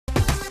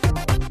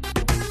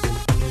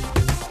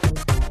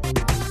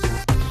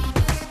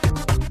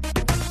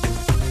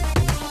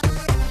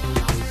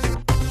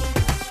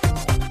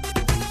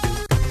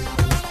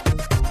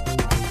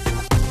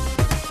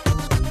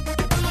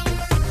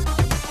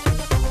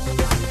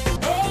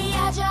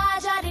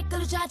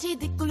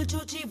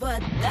చూచి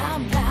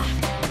వద్దాంరా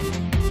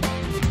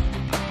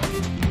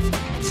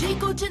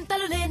చీకు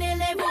చింతలు లేనే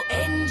లేవు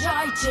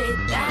ఎంజాయ్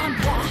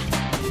చేద్దాంరా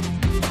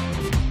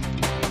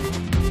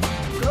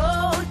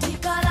కోటి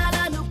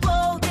కళలను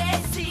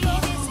పోగేసి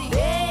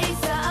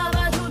వేస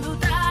అవధులు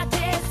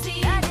దాటేసి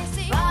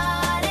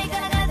వారే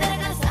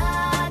గనగదరగ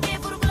సాగే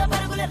పురుగుల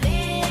పరుగుల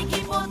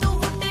రేగిపోతూ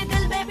ఉంటే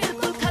దిల్ మే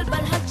బిల్కుల్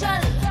ఖల్బల్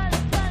హల్చల్.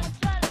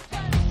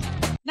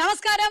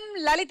 నమస్కారం,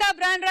 లలిత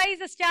బ్రాండ్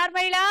రైస్ స్టార్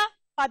మహిళ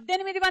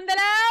 1800+.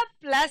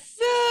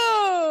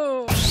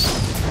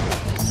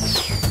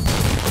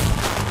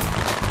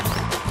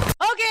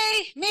 ఓకే,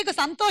 మీకు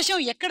సంతోషం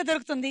ఎక్కడ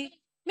దొరుకుతుంది,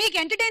 మీకు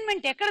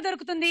ఎంటర్టైన్మెంట్ ఎక్కడ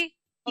దొరుకుతుంది?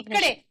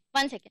 ఇక్కడే.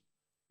 1 సెకండ్,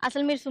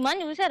 అసలు మీరు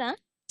సుమాన్ చూసారా?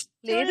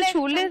 లేదు,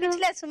 చూడలేదు.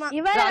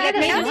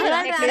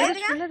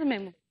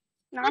 మేము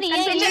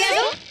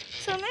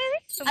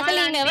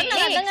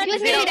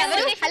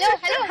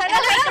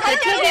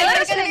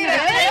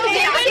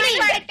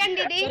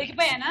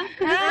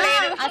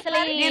అసలు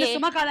నేను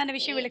సుమ కాదన్న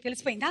విషయం వీళ్ళకి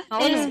తెలిసిపోయిందా?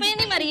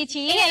 తెలిసిపోయింది. మరి ఈ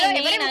చీర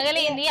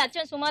నగలేంది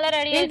అచ్చం సుమాల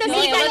రెడీ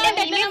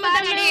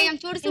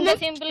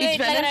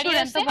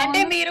అంటే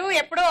మీరు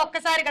ఎప్పుడో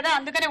ఒక్కసారి కదా,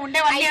 అందుకనే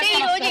ఉండేవాళ్ళు.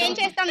 ఏం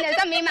చేస్తాం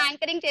తెలుసా, మేము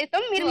యాంకరింగ్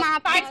చేస్తాం, మీరు మా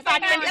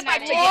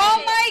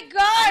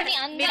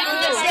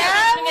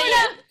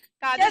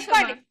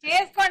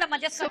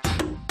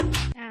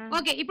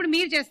ఓకే, ఇప్పుడు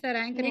మీరు చేస్తారా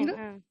యాంకరింగ్?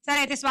 సరే,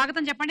 అయితే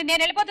స్వాగతం చెప్పండి.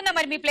 నేను వెళ్ళిపోతున్నా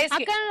మరి మీ ప్లేస్.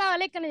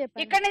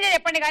 ఇక్కడ నుంచే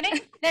చెప్పండి, కానీ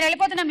నేను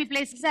వెళ్ళిపోతున్నా మీ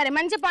ప్లేస్. సరే,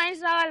 మంచి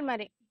పాయింట్స్ రావాలి.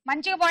 మరి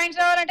మంచిగా పాయింట్స్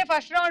రావాలంటే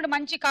ఫస్ట్ రౌండ్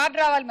మంచి కార్డ్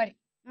రావాలి మరి.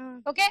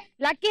 ఓకే,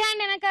 లక్కీ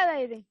హ్యాండ్ అయినా కదా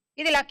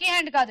ఇది లక్కీ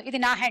హ్యాండ్ కాదు, ఇది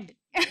నా హ్యాండ్.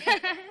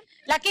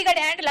 లక్కీ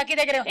గడి హ్యాండ్ లక్కీ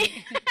దగ్గరే ఉంది.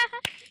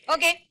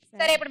 ఓకే,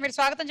 సరే, ఇప్పుడు మీరు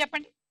స్వాగతం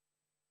చెప్పండి.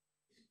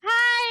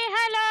 Hi,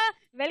 hello,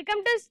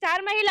 welcome to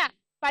star మహిళ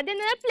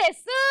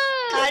 1800+.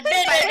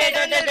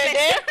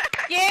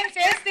 ఏం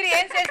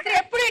చేస్తారు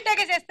ఎప్పుడు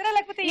ఇట్టాగే చేస్తారా,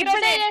 లేకపోతే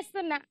ఇప్పుడే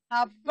చేస్తున్నా?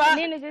 అబ్బా,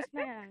 నేను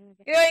చూస్తున్నా.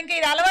 ఇంకా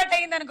ఇది అలవాటు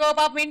అయింది అనుకో,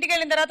 పాపం ఇంటికి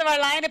వెళ్ళిన తర్వాత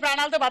వాళ్ళ ఆయన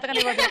ప్రాణాలతో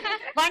బతకనివ్వదు.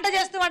 వంట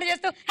చేస్తూ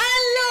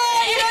హలో,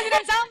 ఈ రోజు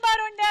నేను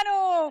సాంబార్ వండాను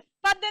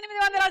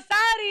 1800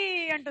 సారీ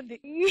అంటుంది.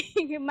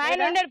 మా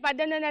ఆయన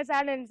 1800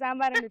 సార్లు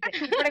సాంబార్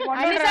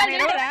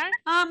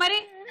మరి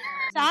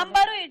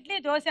సాంబారు, ఇడ్లీ,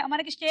 దోశ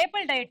మనకి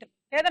స్టేపుల్ డైట్,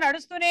 ఏదో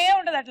నడుస్తూనే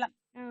ఉంటది అట్లా.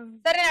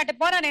 సరే, అటు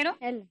పోనా నేను?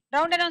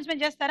 రౌండ్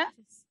అనౌన్స్మెంట్ చేస్తారా?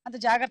 అంత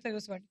జాగ్రత్తగా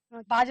చూసుకోండి.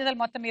 బాధ్యతలు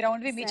మొత్తం మీ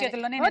రౌండ్ మీ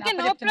చేతుల్లోనే.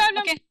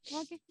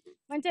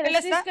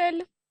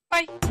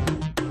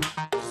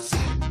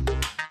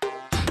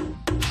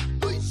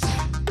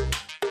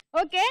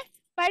 ఓకే,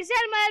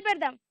 పరిచయాలు మొదలు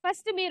పెడదాం.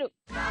 ఫస్ట్ మీరు.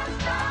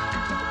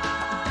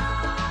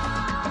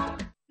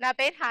 నా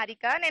పేరు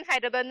హారిక, నేను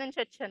హైదరాబాద్ నుంచి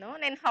వచ్చాను.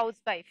 నేను హౌస్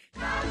వైఫ్.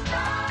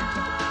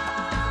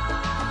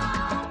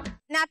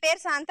 నా పేరు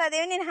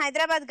శాంతాదేవి, నేను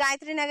హైదరాబాద్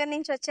గాయత్రి నగర్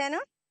నుంచి వచ్చాను.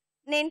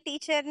 నేను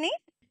టీచర్ని.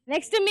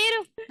 నెక్స్ట్ మీరు.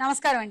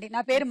 నమస్కారం అండి,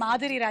 నా పేరు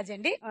మాధురి రాజ్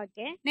అండి.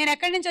 నేను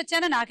ఎక్కడి నుంచి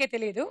వచ్చానో నాకే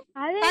తెలియదు,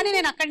 కానీ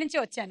నేను అక్కడి నుంచి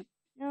వచ్చాను.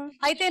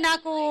 అయితే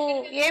నాకు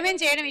ఏమేం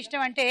చేయడం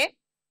ఇష్టం అంటే,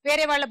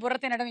 వేరే వాళ్ళ బుర్ర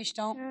తినడం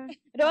ఇష్టం,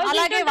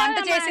 అలాగే వంట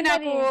చేసి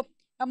నాకు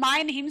మా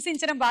ఆయన్ని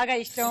హింసించడం బాగా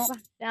ఇష్టం,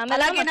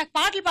 అలాగే నాకు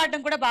పాటలు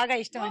పాడడం కూడా బాగా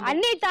ఇష్టం.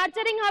 అన్ని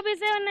టార్చరింగ్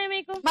హాబీస్ ఉన్నాయి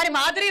మీకు. మరి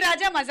మాధురి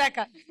రాజా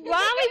మజాకా?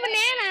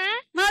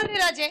 మాధురి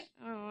రాజే.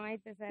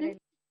 అయితే సరే,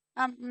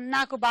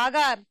 నాకు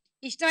బాగా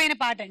ఇష్టమైన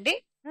పాట అండి,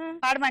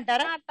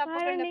 పాడమంటారా?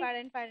 తప్పకుండా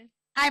పాడండి.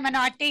 I'm a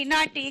naughty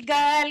naughty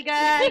girl,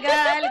 girl,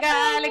 girl,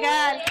 girl,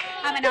 girl.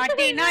 I'm a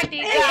naughty naughty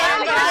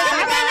girl,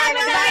 girl, girl,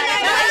 girl.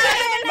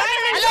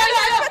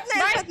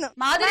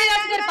 Madhuri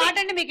Raj గారి పాట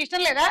అండి, మీకు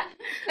ఇష్టం లేదా?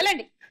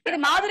 వెళ్ళండి, ఇది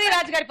మాధురి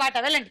రాజ్ గారి పాట.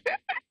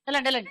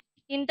 వెళ్ళండి.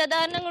 ఇంత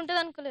దారుణంగా ఉంటది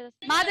అనుకోలేదు.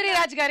 మాధురి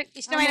రాజ్ గారి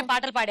ఇష్టమైన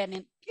పాటలు పాడాను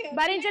నేను.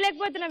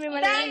 భరించలేకపోతున్నా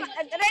మిమ్మల్ని.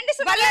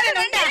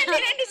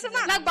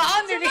 నాకు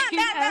బాగుంది,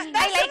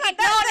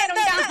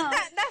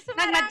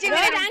 నాకు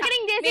నచ్చింది.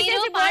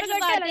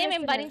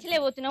 మేము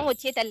భరించలేకపోతున్నాం.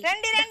 వచ్చే తల్లి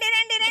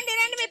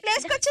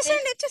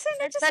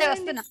సరే,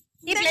 వస్తున్నా.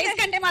 ఈ ప్లేస్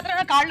కంటే మాత్రం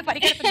కాళ్ళు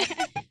పరిగెడుతున్నాయి,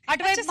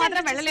 అటువైపు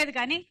మాత్రం వెళ్ళలేదు.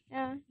 కానీ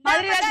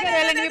మాధురి రాజ్ గారు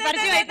వెళ్ళండి, మీ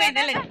పరిచయం అయిపోయింది.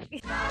 వెళ్ళండి.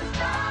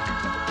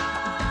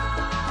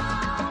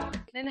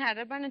 నేను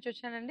హైదరాబాద్ నుంచి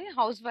వచ్చానండి,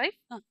 హౌస్ వైఫ్.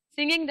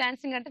 సింగింగ్,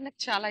 డాన్సింగ్ అంటే నాకు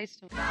చాలా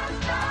ఇష్టం.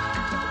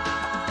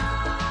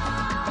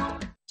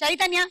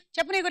 చైతన్య,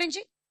 చెప్పు నీ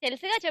గురించి.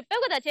 తెలుసుగా,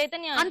 చెప్పావు కదా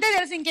చైతన్య. అంతే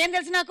తెలుసు, ఇంకేం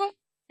తెలుసు నాకు?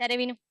 సరే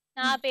విను.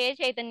 నా పేరు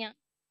చైతన్య,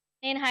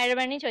 నేను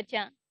హైదరాబాద్ నుంచి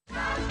వచ్చా.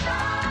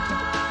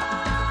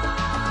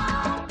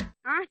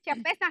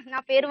 చెప్పేస్తా, నా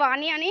పేరు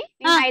వాణి అని,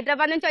 నేను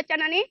హైదరాబాద్ నుంచి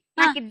వచ్చానని,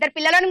 నాకు 2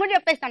 పిల్లలని కూడా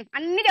చెప్పేస్తాను,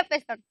 అన్ని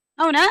చెప్పేస్తాను.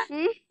 అవునా?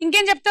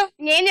 ఇంకేం చెప్తావు?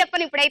 నేను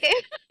చెప్పను ఇప్పుడైతే.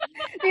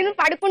 నేను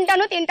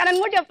పడుకుంటాను,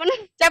 తింటానని కూడా చెప్పను.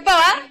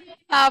 చెప్పవా?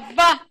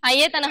 అబ్బా,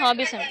 అయ్యే తన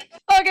హాబీస్.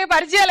 ఓకే,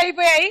 పరిచయాలు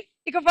అయిపోయాయి.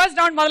 ఇక ఫస్ట్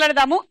రౌండ్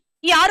మొదలెడదాము.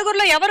 ఈ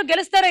 6గురిలో ఎవరు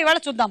గెలుస్తారో ఇవాళ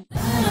చూద్దాం.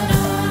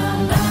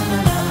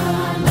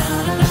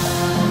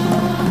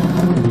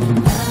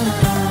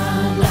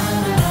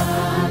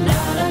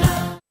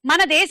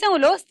 మన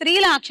దేశంలో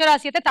స్త్రీల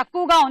అక్షరాస్యత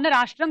తక్కువగా ఉన్న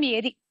రాష్ట్రం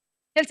ఏది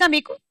తెలుసా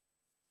మీకు?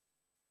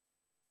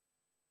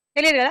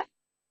 తెలియదు కదా?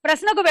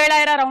 ప్రశ్నకు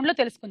వేళాయరా రౌండ్ లో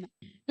తెలుసుకుందాం.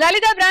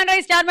 లలిత బ్రాండ్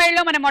రైస్ స్టార్ మైల్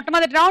లో మన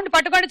మొట్టమొదటి రౌండ్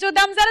పట్టుకొని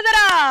చూద్దాం.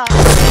 సరసరా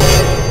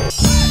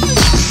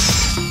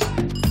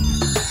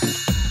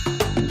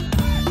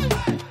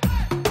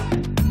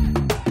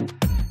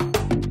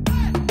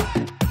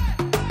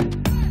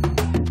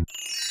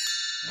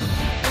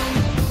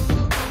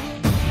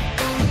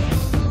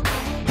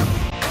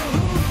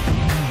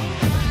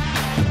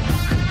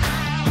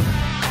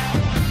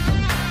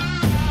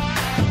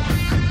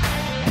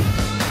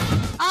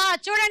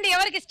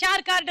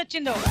పాయింట్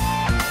వచ్చిందో.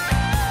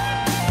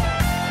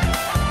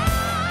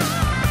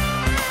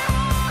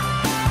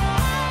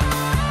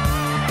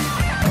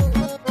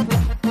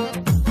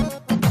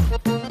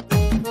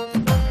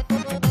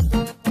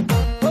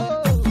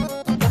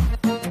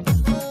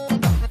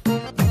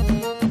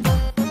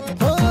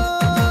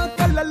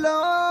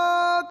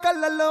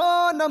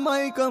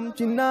 మైకం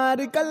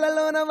చిన్నారి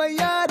కళ్ళలోన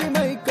వయ్యారి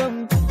మైకం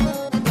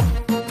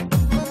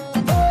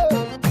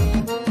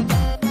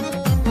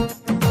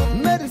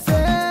మెరిసే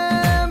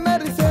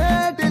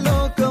మెరిసేటి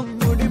లోకం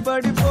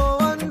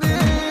ముడిపడిపోంది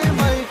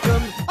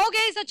మైకం.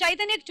 Okay, so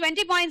చైతన్యకి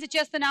 20 points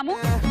ఇచ్చేస్తున్నాము.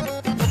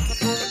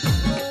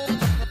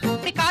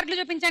 మీ కార్డులు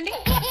చూపించండి.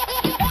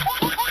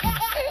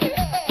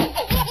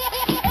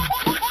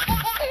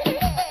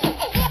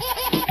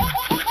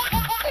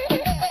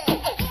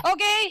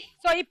 ఓకే,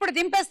 సో ఇప్పుడు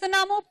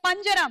దింపేస్తున్నాము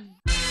పంజరం.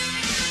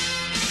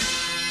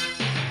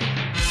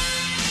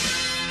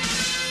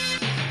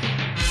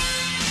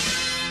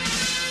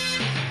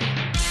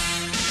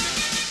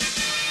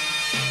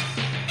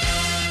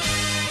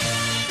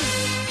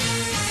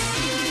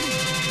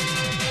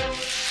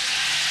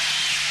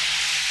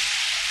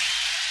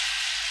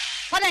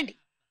 పదండి,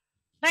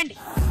 రండి.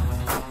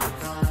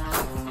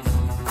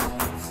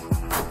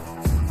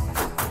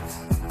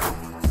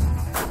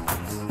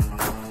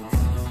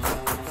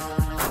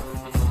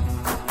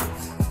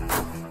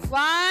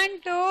 One,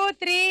 two,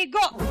 three,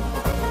 go.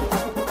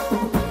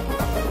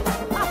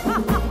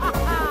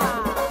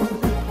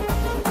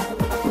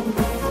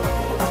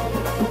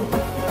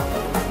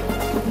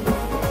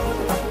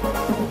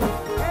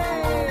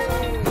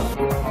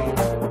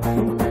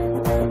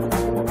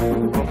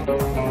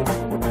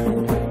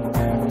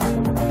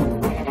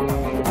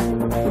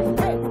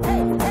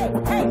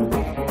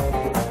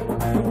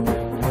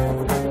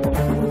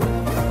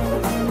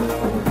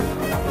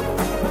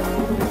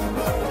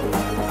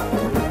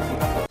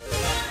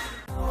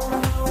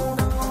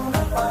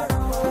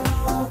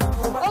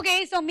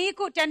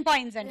 మీకు 10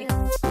 పాయింట్స్ అండి.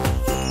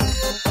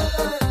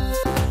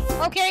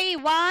 Okay,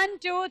 1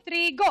 2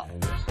 3 go.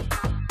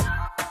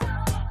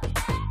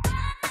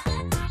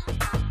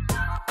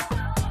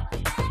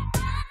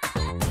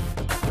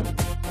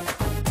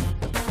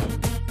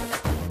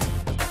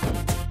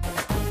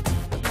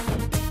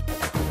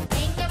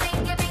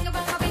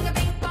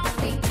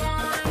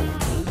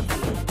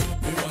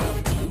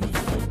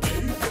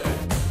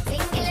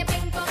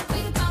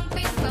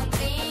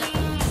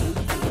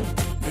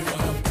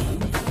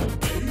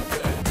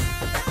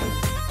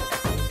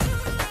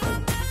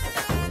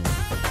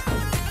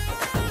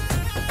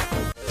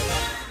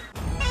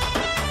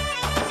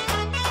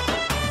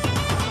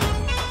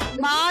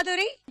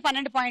 మాధురి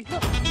 12 పాయింట్లు.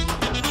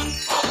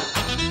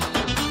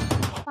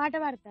 పాట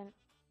పాడతాను,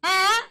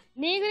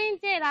 నీ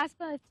గురించే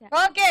రాసుకొని వచ్చా.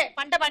 ఓకే,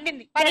 పంట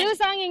పండింది. తెలుగు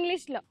సాంగ్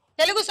ఇంగ్లీష్ లో.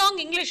 తెలుగు సాంగ్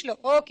ఇంగ్లీష్ లో.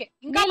 ఓకే,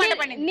 ఇంకా పంట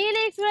పండింది. నీ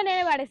లిరిక్స్ కూడా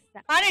నేనే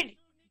పాడేస్తా. పాడండి.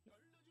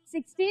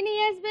 16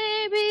 years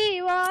baby,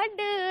 what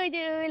do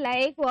you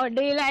like, what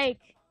do you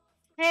like,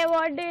 hey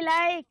what do you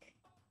like,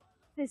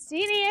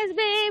 16 years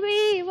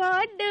baby,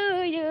 what do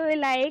you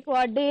like,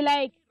 what do you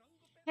like,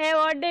 hey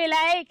what do you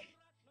like,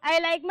 I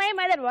like my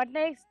mother, what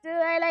next,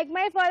 I like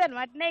my father,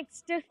 what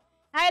next,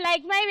 I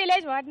like my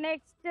village, what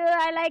next,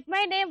 I like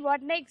my name,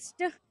 what next,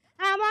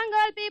 among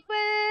all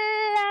people,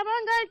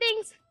 among all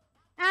things,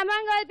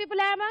 among all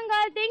people, among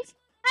all things,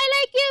 I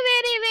like you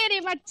very very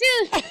much.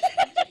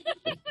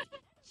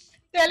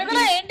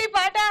 తెలుగులో ఏంటి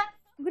పాట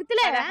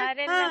గుర్తులేదా?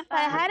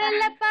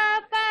 పదహారేళ్ల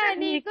పాప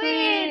నీకు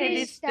ఏది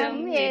ఇష్టం,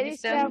 ఏది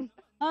ఇష్టం,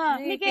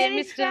 నీకేది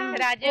ఇష్టం,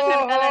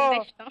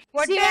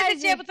 ఒట్టేసి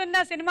చెబుతున్న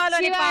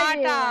సినిమాలోని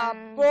పాట.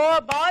 ఓ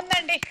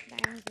బాగుందండి.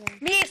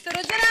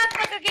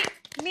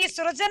 మీ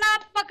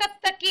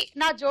సృజనాత్మకతకి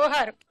నా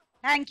జోహారు.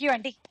 థ్యాంక్ యూ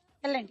అండి.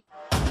 వెళ్ళండి.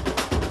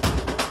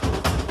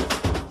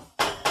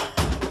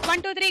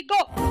 1 2 3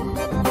 గో.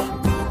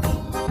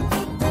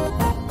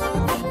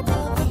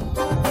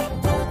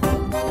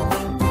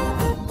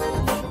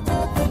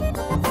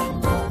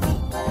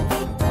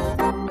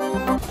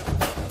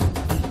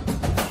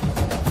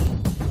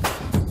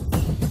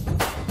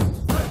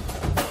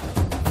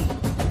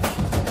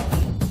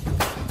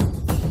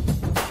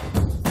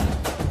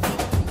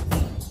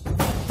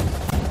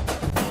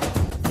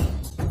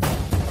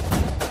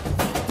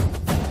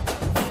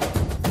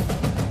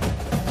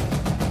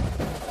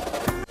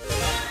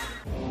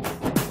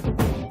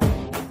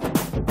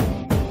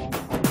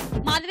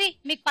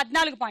 మీకు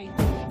 14 పాయింట్.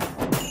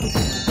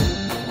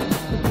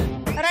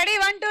 రెడీ?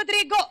 1 2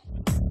 3 గో.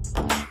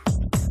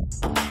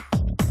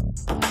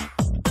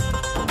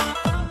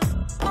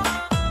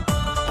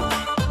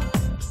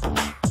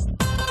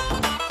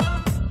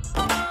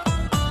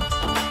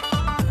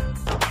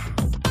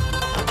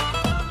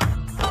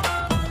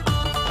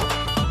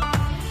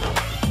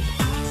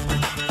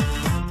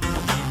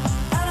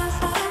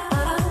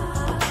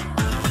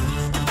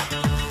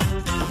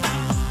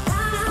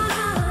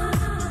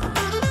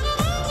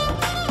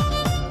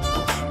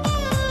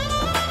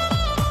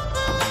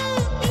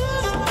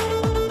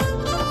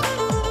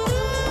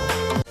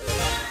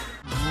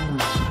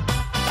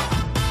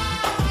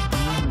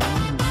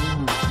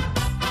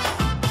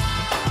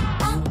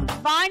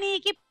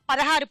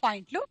 16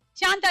 పాయింట్లు,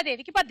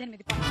 శాంతాదేవికి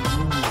 18 పాయింట్లు.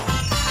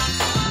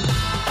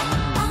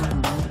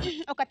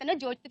 ఒకతను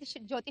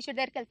జ్యోతిషుడి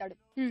దగ్గరికి వెళ్తాడు.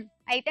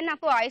 అయితే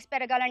నాకు ఆయుష్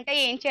పెరగాలంటే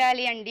ఏం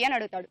చేయాలి అండి అని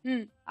అడుగుతాడు.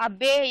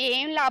 అబ్బే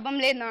ఏం లాభం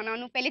లేదు నాన్న,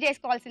 నువ్వు పెళ్లి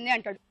చేసుకోవాల్సిందే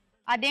అంటాడు.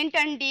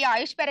 అదేంటండి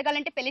ఆయుష్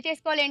పెరగాలంటే పెళ్లి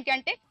చేసుకోవాలి ఏంటి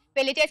అంటే,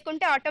 పెళ్లి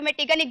చేసుకుంటే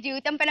ఆటోమేటిక్ గా నీకు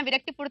జీవితం పైన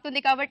విరక్తి పుడుతుంది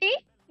కాబట్టి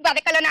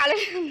బతకాలని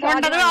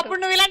ఆలోచన. అప్పుడు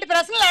నువ్వు ఇలాంటి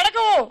ప్రశ్నలు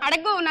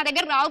అడగు, నా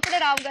దగ్గర రావు కూడా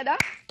రావు కదా,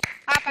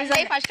 ఆ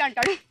పని ఫస్ట్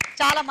అంటాడు.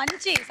 చాలా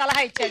మంచి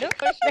సలహా ఇచ్చాడు.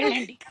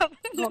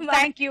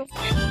 Thank you.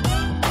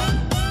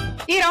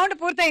 ఈ రౌండ్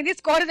పూర్తయింది.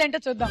 స్కోర్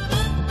ఏంటో చూద్దాం.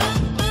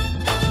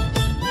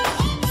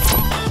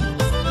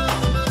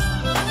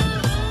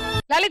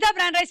 లలిత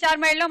బ్రాండ్ రైస్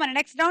చార్మైల్ లో మన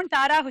నెక్స్ట్ రౌండ్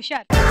తారా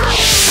హుషార్.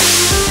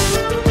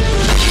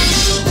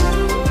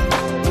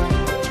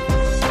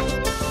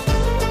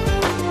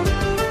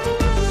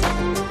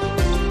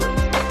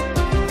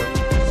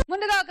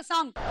 ముందుగా ఒక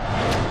సాంగ్.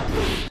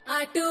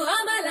 అటు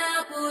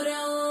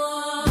అమలాపురం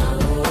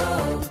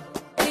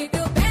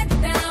ఇటు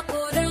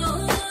పెద్దాపురం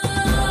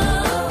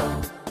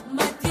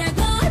మధ్య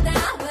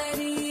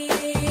గోదావరి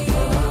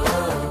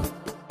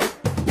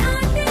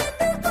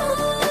నాటెందుకు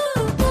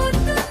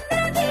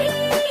పుట్టున్నది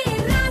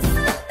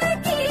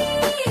రాసంతకి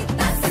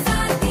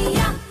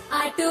తస్సాదియా.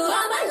 అటు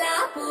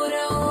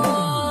అమలాపురం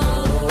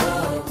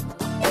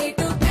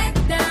ఇటు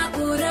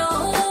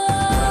పెద్దాపురం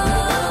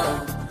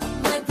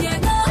మధ్య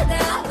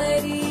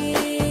గోదావరి.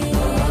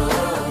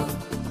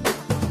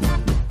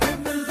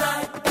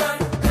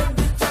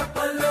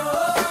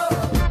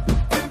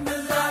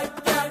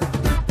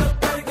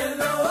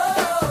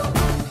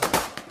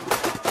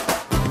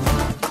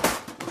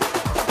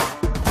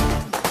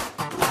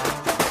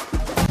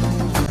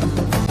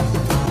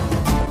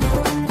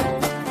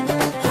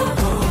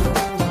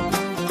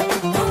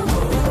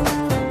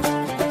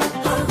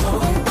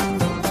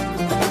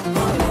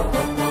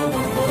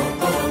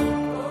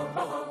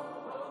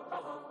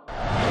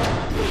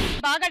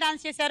 బాగా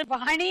డాన్స్ చేశారు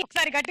వాణి.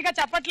 ఒకసారి గట్టిగా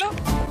చప్పట్లు.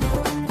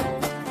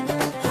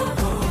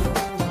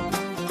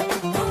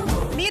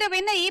 మీరు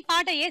విన్న ఈ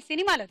పాట ఏ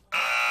సినిమాలో?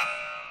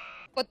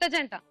 కొత్త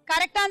జంట.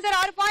 కరెక్ట్ ఆన్సర్,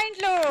 6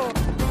 పాయింట్లు.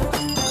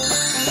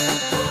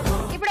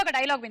 ఇప్పుడు ఒక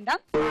డైలాగ్ విందాం.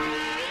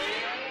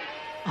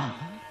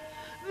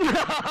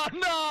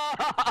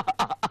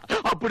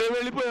 అప్పుడే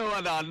వెళ్ళిపోయావా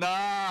నాన్న?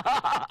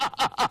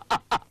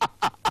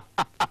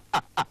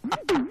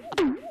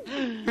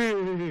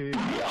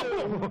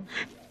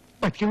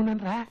 బతికే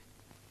ఉన్నాను రా.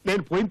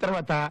 నేను పోయిన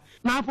తర్వాత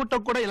నా ఫోటో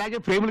కూడా ఇలాగే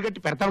ఫ్రేములు కట్టి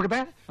పెడతావు కదా,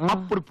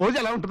 అప్పుడు పోజ్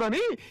ఎలా ఉంటుందో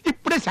అని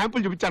ఇప్పుడే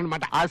శాంపుల్ చూపించాను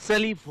అనమాట.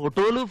 అసలు ఈ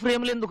ఫోటోలు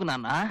ఫ్రేములు ఎందుకు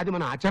నాన్న? అది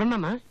మన ఆచరణ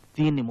అన్న.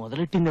 దీన్ని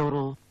మొదలెట్టింది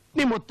ఎవరు?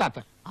 నీ ముత్తాత.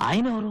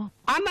 ఆయన ఎవరు?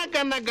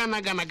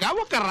 అనగనగనగనగా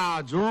ఒక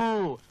రాజు.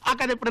 ఆ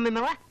కథ ఎప్పుడు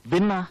నిన్నవా?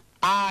 విన్నా.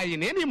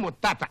 ఆయనే నీ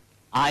ముత్తాత.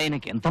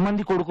 ఆయనకి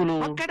ఎంతమంది కొడుకులు?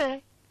 ఒక్కడే.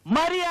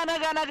 మరి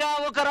అనగనగా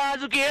ఒక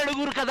రాజుకి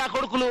 7 కదా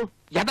కొడుకులు.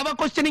 ఎదవ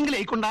క్వశ్చనింగ్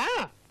లేకుండా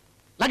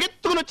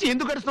లగెత్తుకుని వచ్చి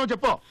ఎందుకు అడుస్తున్నావు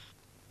చెప్పు.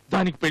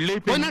 దానికి పెళ్లి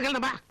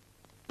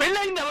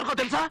పెళ్ళయింది ఎవరికో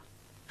తెలుసా?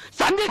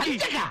 సంధ్యకి.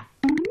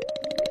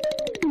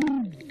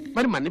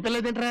 మరి మన్ని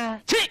పెళ్ళేదేంట్రా?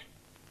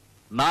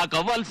 నాకు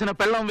అవ్వాల్సిన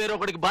పెళ్ళం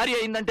వేరొకడికి భార్య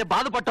అయిందంటే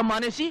బాధపడటం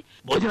మానేసి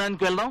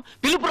భోజనానికి వెళ్దాం,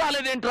 పిలుపు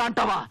రాలేదేంట్రా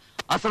అంటావా?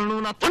 అసలు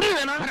నువ్వు నా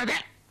తండ్రివేనా? అదే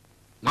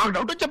నాకు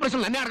డౌట్ వచ్చే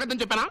ప్రశ్నలు అన్నీ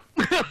అడగద్దని చెప్పానా?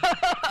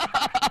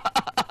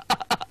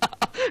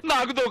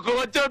 నాకు దుఃఖం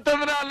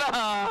వచ్చేస్తుంది నాన్న.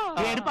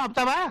 ఏడు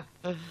పాపుతావా?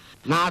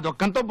 నా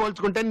దుఃఖంతో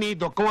పోల్చుకుంటే నీ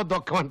దుఃఖమో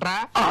దుఃఖం అంటరా?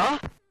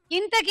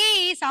 ఇంతకీ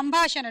ఈ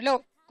సంభాషణలో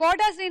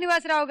కోట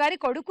శ్రీనివాసరావు గారి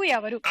కొడుకు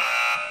ఎవరు?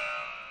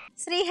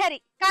 శ్రీహరి.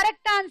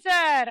 కరెక్ట్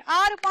ఆన్సర్,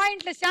 6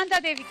 పాయింట్లు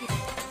శాంతాదేవికి.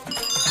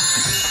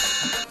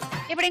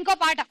 ఇప్పుడు ఇంకో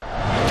పాట.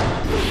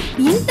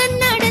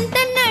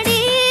 ఇంతన్నాడంతన్నాడే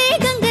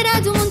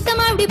గంగరాజు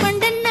ముంతమావిడి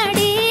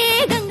పండన్నాడే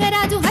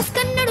గంగరాజు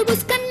హస్కన్నాడు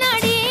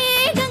బుస్కన్నాడే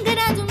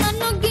గంగరాజు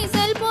నన్నొగ్గి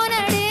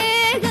సల్పోనాడే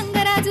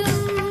గంగరాజు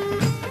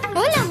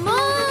ఓలమ్మో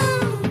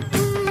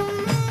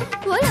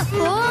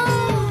ఓలమ్మో.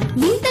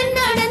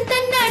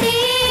 ఇంతన్నాడంతన్నాడే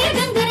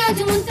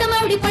గంగరాజు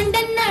ముంతమావిడి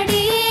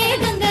పండన్నాడే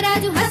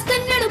గంగరాజు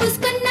హస్కన్నాడు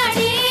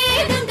బుస్కన్నాడే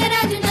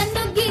గంగరాజు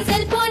నన్నొగ్గి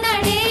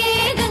సల్పోనాడే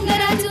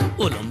గంగరాజు.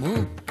 ఓలమ్మో,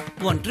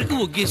 ఒంటరికి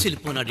ఒగ్గేసి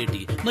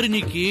వెళ్ళిపోనాడేంటి? మరి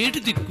నీకేటి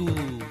దిక్కు?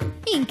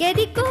 ఇంకే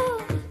దిక్కు?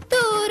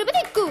 తూర్పు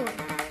దిక్కు.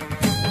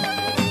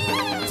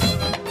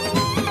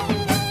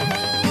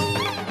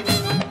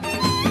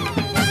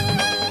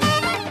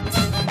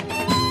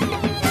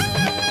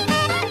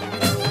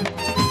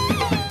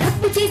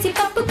 తప్పు చేసి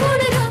పప్పు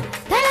కూడరు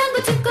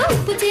తలాంగు చుక్క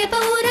ఉప్పు చేప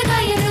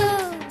ఊరగాయరు.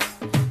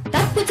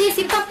 తప్పు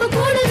చేసి పప్పు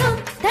కూడరు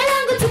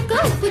తలాంగు చుక్క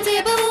ఉప్పు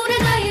చేప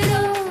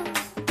ఊరగాయరు.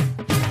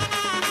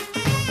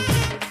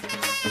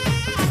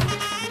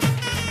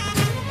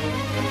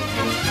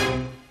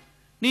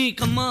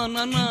 నీకమ్మా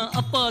నాన్న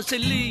అప్ప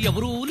చెల్లి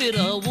ఎవరూ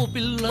లేరా ఓ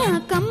పిల్ల?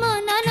 నాకమ్మ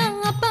నాన్న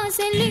అప్ప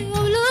చెల్లి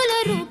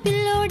ఎవరూ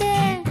పిల్లోడే.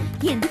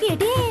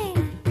 ఎందుకేటే?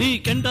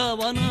 నీకెండ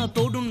వాన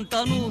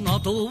తోడుంటాను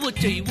నాతో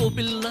వచ్చేయి ఓ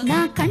పిల్ల. నా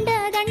కండ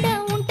దండ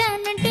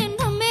ఉంటానంటే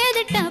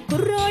నమ్మేదట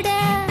కుర్రోడా.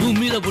 భూమి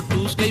మీద బొట్టు,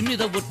 స్కై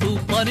మీద బొట్టు,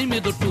 పాని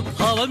మీద ఒట్టు,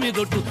 హావ మీద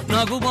ఒట్టు,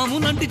 నాగు బాము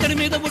నంటి చెడి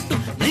మీద బొట్టు,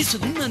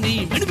 నైసుగున్న నీ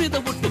మెడి మీద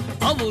బొట్టు,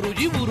 ఆ ఊరు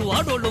ఈ ఊరు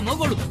ఆడోళ్ళు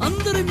మగోళ్ళు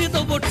అందరి మీద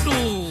బొట్టు.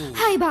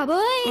 హాయ్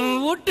బాబోయ్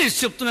ఒట్టేసి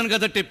చెప్తున్నాను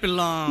కదా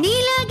పిల్ల.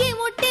 నీలాగే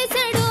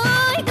ఒట్టేశాడు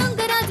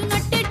గంగరాజు,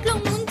 నట్టెట్లు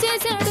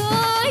ముంచేశాడు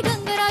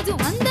గంగరాజు,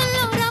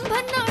 అందల్లో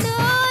రంభన్నాడు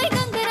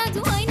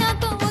గంగరాజు,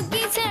 అయినాక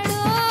ఒగ్గేశాడు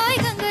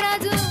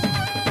గంగరాజు.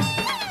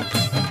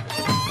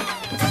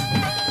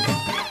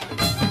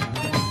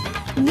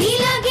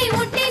 నీలాగే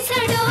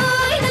ఒట్టేశాడు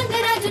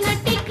గంగరాజు,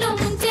 నట్టెట్లు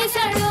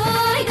ముంచేశాడు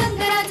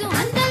గంగరాజు,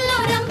 అందల్లో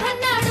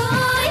రంభన్నాడు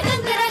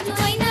గంగరాజు,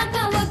 అయినాక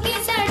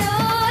ఒగ్గేశాడు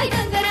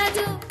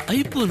గంగరాజు.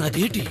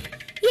 అయిపోనాదేటి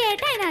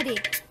ఏటైనాది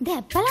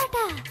దెబ్బలాట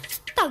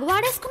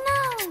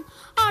తగువాడేసుకున్నావు.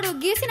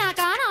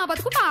 ఆడొగ్గేసినాక నా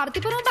బతుకు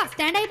పార్వతీపురం బస్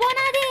స్టాండ్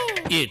అయిపోనాది.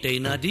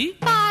 ఏటైనాది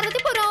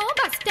పార్వతీపురం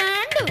బస్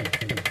స్టాండ్.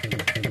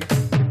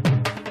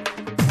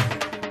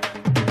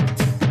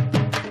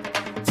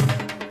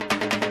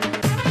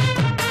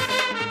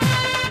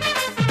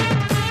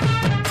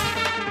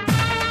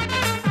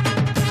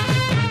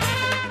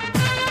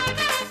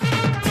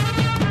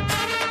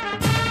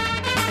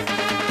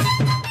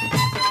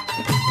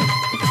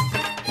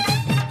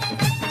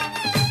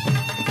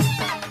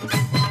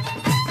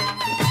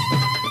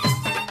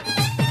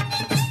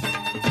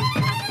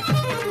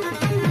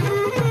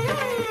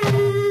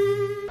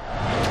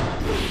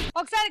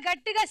 ఒకసారి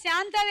గట్టిగా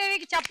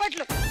శాంతాదేవికి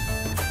చప్పట్లు.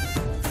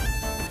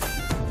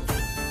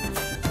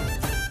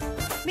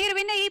 మీరు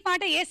విన్న ఈ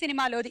పాట ఏ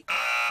సినిమాలోది?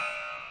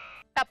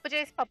 తప్పు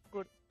చేసి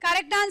పప్పుకూడు.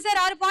 కరెక్ట్ ఆన్సర్,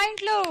 6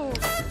 పాయింట్లు.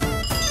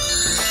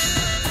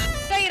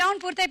 సో ఈ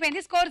రౌండ్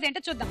పూర్తయిపోయింది. స్కోర్స్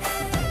ఏంటో చూద్దాం.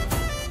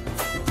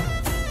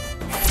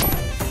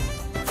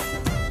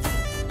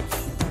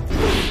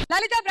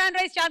 లలిత బ్రాండ్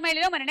రైస్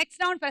చార్మైలీలో మన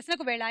నెక్స్ట్ రౌండ్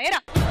ప్రశ్నకు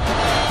వెళ్ళాయరా.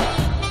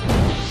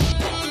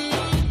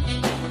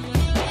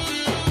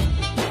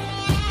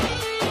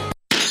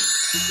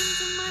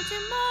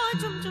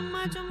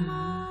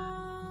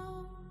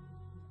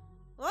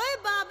 ఓయ్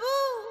బాబు,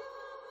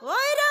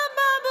 ఓయ్ రా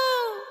బాబు,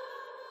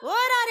 ఓ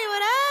రారి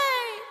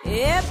ఒరేయ్.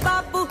 ఏ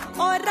బాబు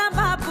ఓ రా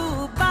బాబు,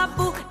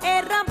 బాబు ఏ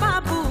రా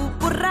బాబు,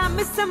 పుర్రా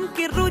మిస్సం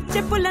కి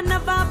రుచి పులన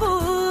బాబు.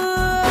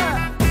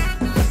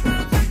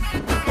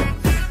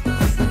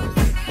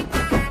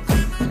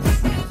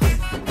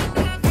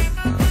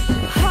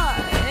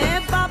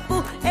 బాబు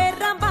ఏ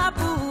రా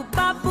బాబు,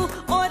 బాబు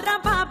ఓ రా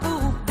బాబు,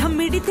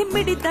 ధమ్మిడి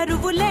ధిమ్మిడి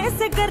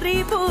తరువులేసే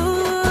గరీబు.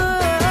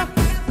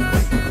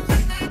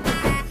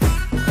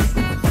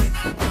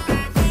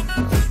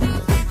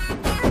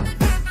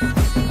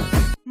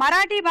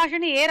 మరాఠీ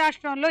భాషని ఏ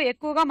రాష్ట్రంలో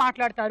ఎక్కువగా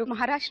మాట్లాడతారు?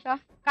 మహారాష్ట్ర.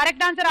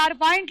 కరెక్ట్ ఆన్సర్, 6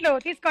 పాయింట్లు.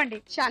 తీసుకోండి.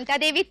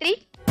 Shanta Devi 3,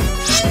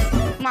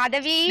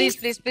 Madhavi please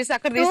please please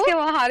అక్కడ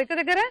తీసుకెళ్ళా హారిక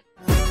దగ్గర.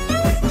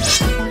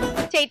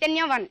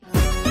 చైతన్య 1.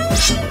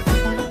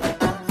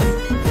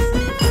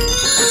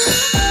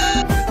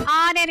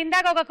 నేను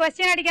ఇందాక ఒక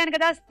క్వశ్చన్ అడిగాను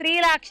కదా,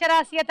 స్త్రీల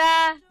అక్షరాస్యత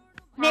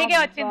నీకే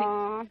వచ్చింది.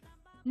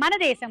 మన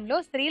దేశంలో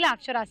స్త్రీల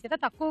అక్షరాస్యత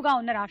తక్కువగా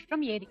ఉన్న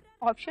రాష్ట్రం ఏది?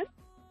 Option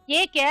A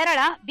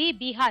Kerala, B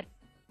Bihar.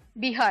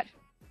 Bihar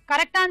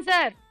correct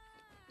answer.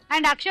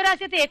 And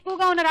అక్షరాస్యత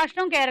ఎక్కువగా ఉన్న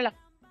రాష్ట్రం కేరళ.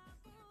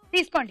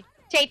 తీసుకోండి.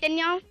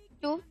 చైతన్య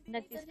 2.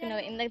 ఇందాక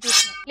తీసుకున్నావు.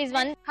 ప్లీజ్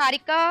 1.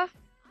 హారిక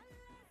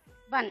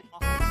 1.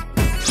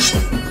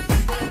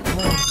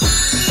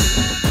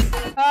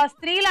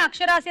 స్త్రీల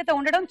అక్షరాస్యత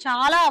ఉండడం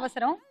చాలా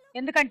అవసరం.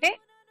 ఎందుకంటే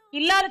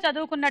ఇల్లాలు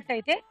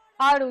చదువుకున్నట్టయితే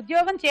ఆవిడ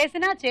ఉద్యోగం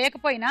చేసినా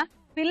చేయకపోయినా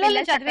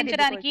పిల్లల్ని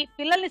చదివించడానికి,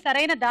 పిల్లల్ని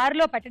సరైన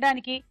దారిలో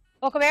పెట్టడానికి,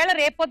 ఒకవేళ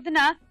రేపొద్దున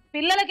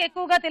పిల్లలకు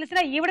ఎక్కువగా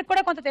తెలిసినా ఈవిడికి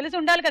కూడా కొంత తెలిసి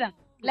ఉండాలి కదా,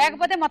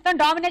 లేకపోతే మొత్తం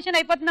డామినేషన్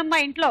అయిపోతుందమ్మా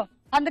ఇంట్లో.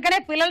 అందుకనే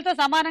పిల్లలతో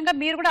సమానంగా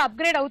మీరు కూడా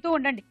అప్గ్రేడ్ అవుతూ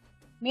ఉండండి.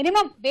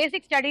 మినిమం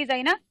బేసిక్ స్టడీస్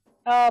అయినా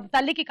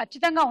తల్లికి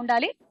ఖచ్చితంగా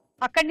ఉండాలి.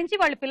 అక్కడి నుంచి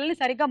వాళ్ళ పిల్లల్ని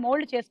సరిగ్గా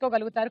మోల్డ్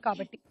చేసుకోగలుగుతారు.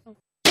 కాబట్టి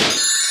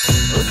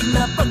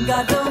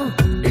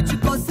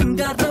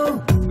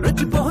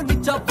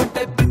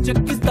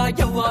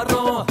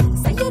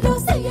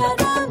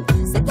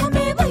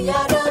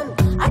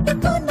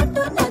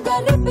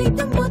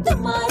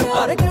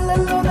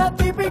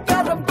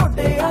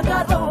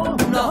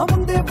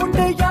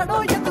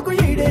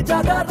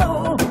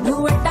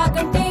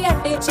నువ్వెట్టాగంటే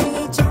అంటే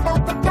చెయ్యి చిట్టా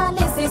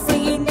పుట్టాలేసేసి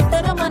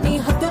నితరమని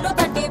హద్దులు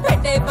తట్టి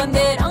పెట్టే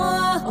పందేరా.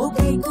 ఓ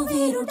గ్రీకు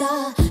వీరుడా,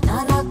 నా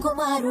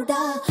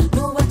రాకుమారుడా,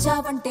 నువ్వు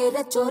వచ్చావంటే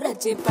రచ్చో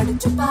రచ్చి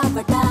పడుచు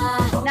పావటా.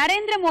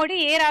 నరేంద్ర మోడీ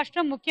ఏ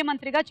రాష్ట్రం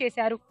ముఖ్యమంత్రిగా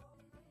చేశారు?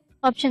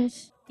 Options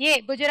A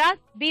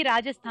Gujarat, B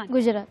Rajasthan.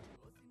 Gujarat.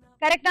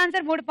 Correct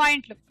answer, 3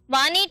 పాయింట్లు.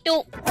 వాణి 2,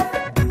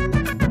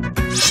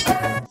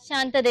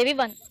 శాంతాదేవి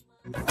 1.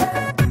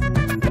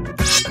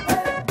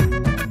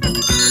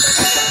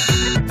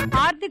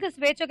 ఆర్థిక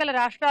స్వేచ్ఛ గల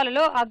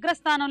రాష్ట్రాలలో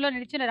అగ్రస్థానంలో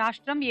నిలిచిన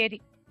రాష్ట్రం ఏది?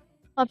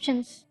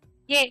 Options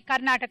A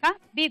Karnataka,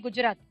 B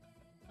Gujarat.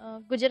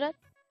 Gujarat.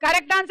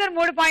 Correct answer,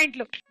 3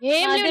 పాయింట్లు.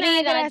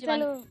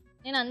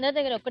 నేను అందరి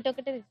దగ్గర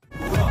ఒకటే.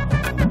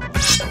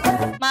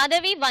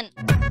 మాధవి 1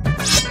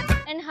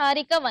 అండ్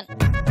హారిక 1.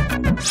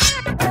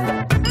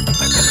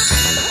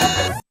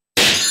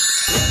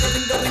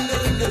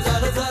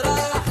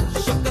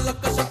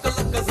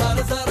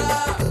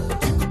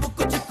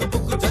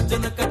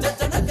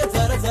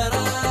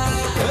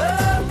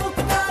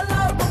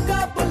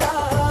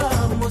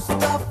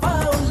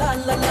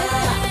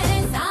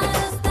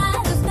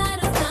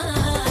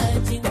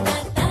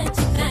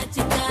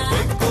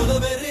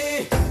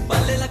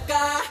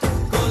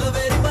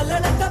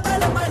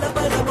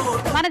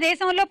 మన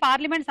దేశంలో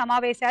పార్లమెంట్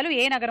సమావేశాలు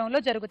ఏ నగరంలో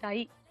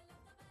జరుగుతాయి?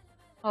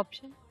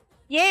 Option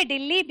A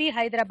Delhi, B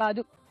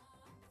Hyderabad.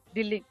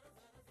 Delhi.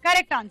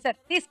 Correct answer.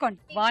 తీసుకోండి.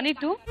 వాణి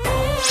 2,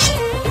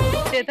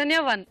 చైతన్య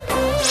 1.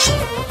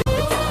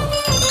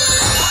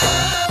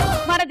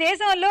 మన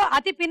దేశంలో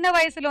అతి పిన్న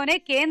వయసులోనే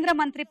కేంద్ర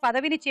మంత్రి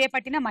పదవిని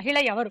చేపట్టిన మహిళ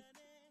ఎవరు?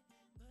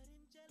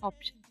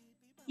 Option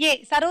A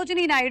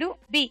Sarojini Naidu,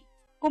 B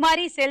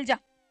కుమారి శైలజ.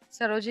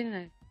 సరోజినీ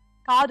నాయుడు.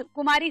 కాదు,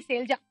 కుమారి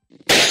Shailaja.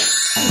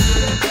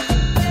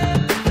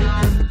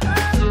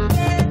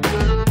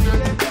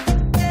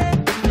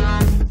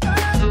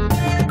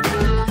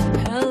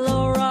 Hello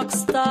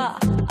rockstar,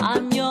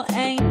 I'm your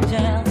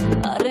angel.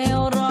 Arey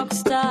oh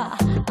rockstar,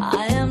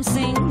 I am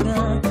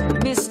single.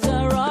 Mr.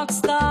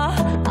 Rockstar,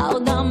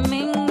 out the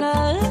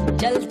mingle.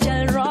 Chal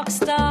chal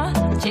rockstar,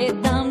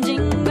 chedam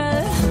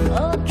jingle.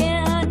 Okay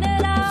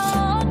anela,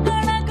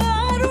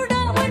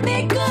 kanagaruda, one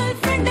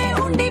girlfriend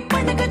undi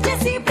pandaga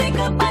chesi break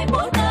up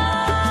aipota.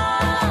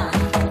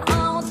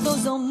 Auto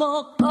zomo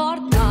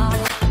corta,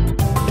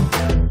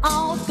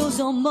 auto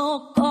zomo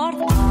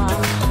corta.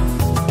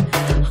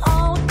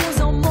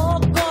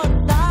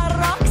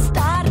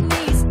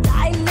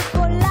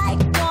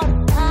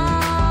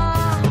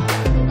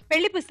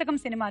 పెళ్లి పుస్తకం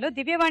సినిమాలో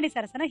దివ్యవాణి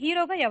సరసన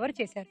హీరోగా ఎవరు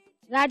చేశారు?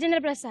 Rajendra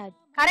Prasad.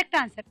 Correct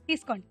answer.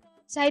 తీసుకోండి.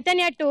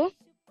 Chaitanya 2,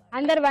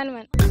 under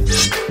 1.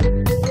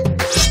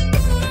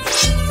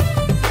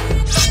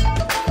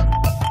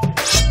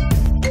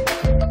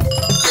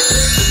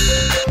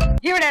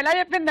 ఈవిడ ఎలా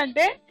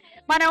చెప్పిందంటే,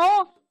 మనం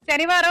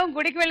శనివారం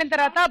గుడికి వెళ్ళిన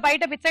తర్వాత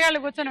బయట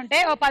బిచ్చగాళ్ళు కూర్చొని ఉంటే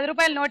ఓ 10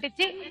 రూపాయలు నోట్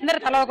ఇచ్చి అందరూ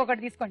తల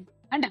ఒక్కొక్కటి తీసుకోండి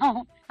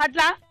అంటాం.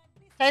 అట్లా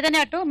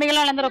చైతన్య 2, మిగిలిన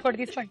వాళ్ళందరూ ఒకటి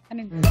తీసుకోండి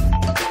అని.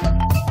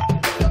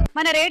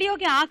 మన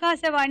రేడియోకి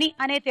ఆకాశవాణి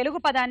అనే తెలుగు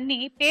పదాన్ని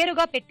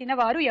పేరుగా పెట్టిన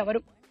వారు ఎవరు?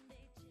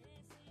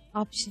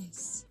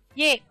 ఆప్షన్స్.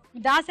 ఏ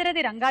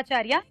దాశరథి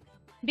రంగాచార్య,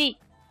 బి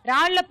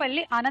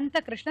రాళ్లపల్లి అనంత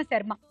కృష్ణ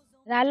శర్మ.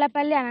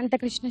 రాళ్లపల్లి అనంత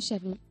కృష్ణ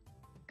శర్మ.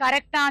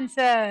 Correct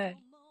answer.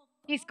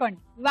 తీసుకోండి.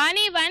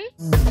 వాణి 1,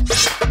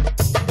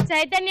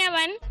 చైతన్య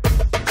 1,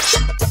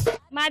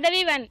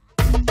 మాధవి 1.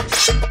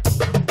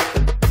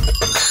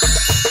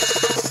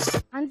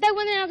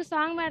 అంతకుముందు నేను ఒక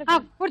సాంగ్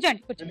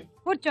కూర్చోండి కూర్చోండి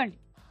కూర్చోండి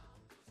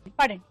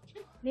పాడండి.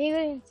 నీ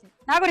గురించి.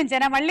 నా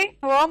గురించేనా మళ్ళీ?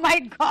 ఓ మై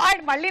గాడ్,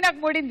 మళ్ళీ నాకు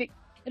మూడింది.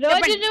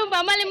 రోజు నువ్వు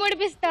మమ్మల్ని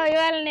ముడిపిస్తావు,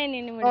 ఇవాళ నేను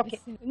నిన్ను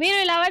ముడిపిస్తాను. మీరు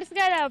లవర్స్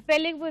కదా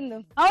పెళ్లికి ముందు.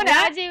 అవునా?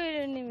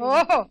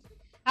 ఓహో.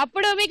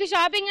 అప్పుడు మీకు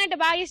షాపింగ్ అంటే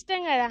బాగా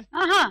ఇష్టం కదా.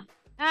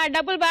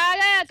 డబ్బులు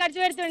బాగా ఖర్చు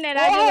పెడుతుండే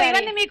రాజు.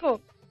 ఇవన్నీ మీకు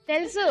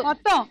తెలుసు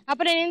మొత్తం.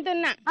 అప్పుడు నేను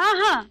ఇంతున్నా.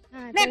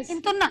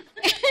 ఇంతున్నా.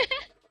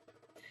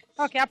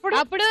 ఓకే.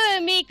 అప్పుడు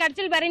మీ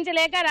ఖర్చులు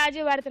భరించలేక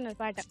రాజు పాడుతున్నారు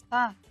పాట.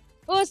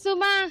 ఓ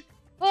సుమా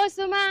ఓ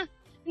సుమా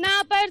నా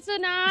పర్సు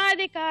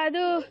నాది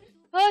కాదు,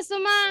 ఓ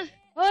సుమా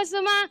ఓ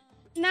సుమా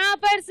నా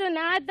పర్సు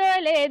నాతో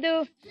లేదు,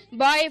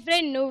 boy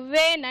friend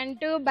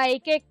నువ్వేనంటూ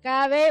bike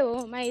ఎక్కావే oh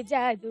my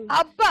జాదు.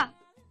 అబ్బా.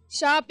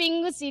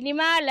 షాపింగ్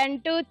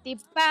సినిమాలంటూ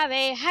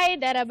తిప్పావే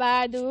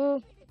హైదరాబాదు,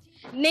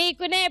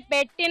 నీకునే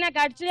పెట్టిన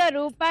ఖర్చుల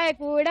రూపాయి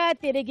కూడా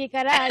తిరిగి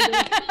కరాదు,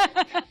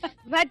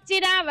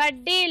 వచ్చిన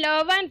వడ్డీలో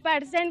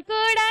 1%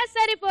 కూడా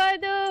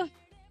సరిపోదు,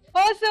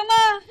 ఓ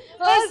సుమా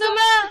ఓ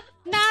సుమా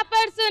నా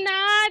పర్సు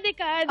నాది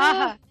కాదు,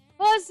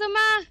 ఓ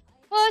సుమా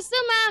ఓ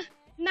సుమా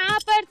నా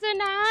పర్సు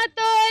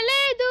నాతో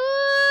లేదు.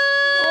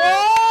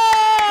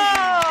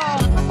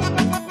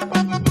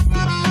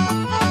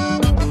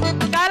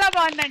 చాలా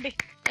బాగుందండి.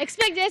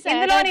 ఎక్స్పెక్ట్ చేసా.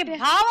 ఇందులోని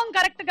భావం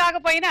కరెక్ట్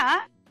కాకపోయినా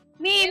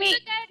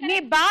నీ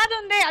బాధ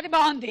ఉంది, అది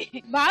బాగుంది.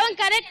 భావం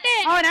కరెక్టే.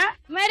 అవునా?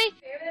 మరి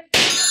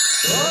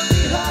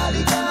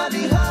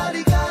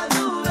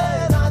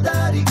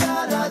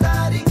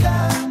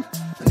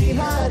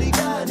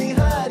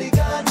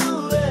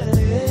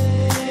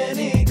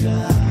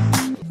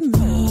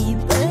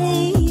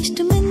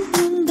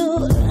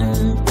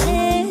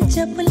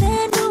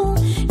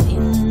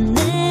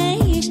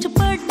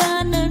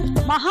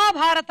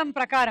మహాభారతం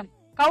ప్రకారం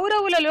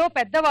కౌరవులలో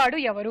పెద్దవాడు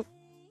ఎవరు?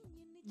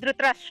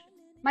 ధృతరాష్ట్ర.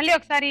 మళ్ళీ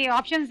ఒకసారి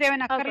ఆప్షన్స్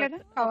ఏమైనా అక్కర్లేదా?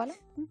 కావాలా?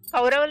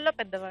 కౌరవుల్లో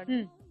పెద్దవాడు.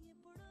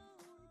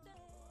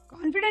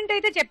 కాన్ఫిడెంట్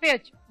అయితే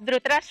చెప్పేయచ్చు.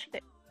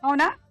 ధృతరాష్ట్రే.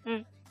 అవునా?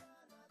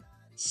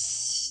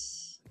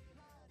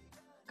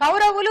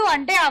 కౌరవులు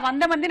అంటే ఆ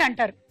 100 మందిని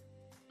అంటారు.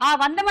 ఆ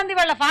 100 మంది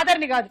వాళ్ళ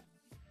ఫాదర్ ని కాదు,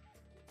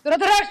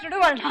 ధృతరాష్ట్రుడు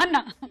వాళ్ళ నాన్న.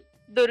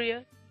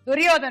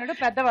 దుర్యోధనుడు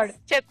పెద్దవాడు.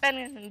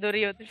 చెప్పాను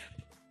దుర్యోధనుడు.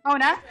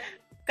 అవునా?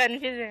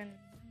 కన్ఫ్యూజ్ అయ్యాను.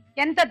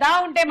 ఎంత దా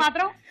ఉంటే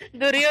మాత్రం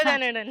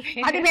దుర్యోధనుడు.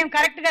 అది మేము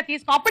కరెక్ట్ గా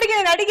తీసుకో. అప్పటికే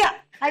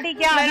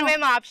అడిగా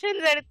మేము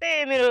ఆప్షన్స్ అడిగితే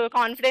మీరు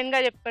కాన్ఫిడెంట్ గా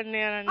చెప్పండి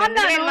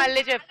నేను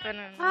మళ్ళీ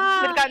చెప్తాను.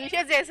 మీరు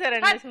కన్ఫ్యూజ్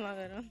చేశారండి సుమా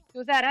గారు.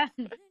 చూసారా?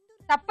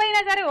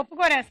 తప్పైనా సరే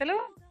ఒప్పుకోరే, అసలు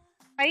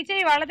పై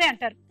చేయి వాళ్ళదే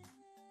అంటారు.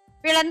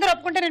 వీళ్ళందరూ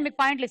ఒప్పుకుంటే నేను మీకు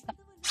పాయింట్లు ఇస్తాను.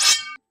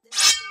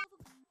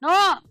 నో.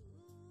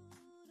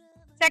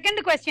 Second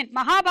question.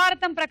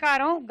 మహాభారతం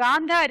ప్రకారం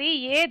గాంధారి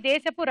ఏ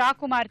దేశపు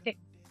రాకుమార్తె?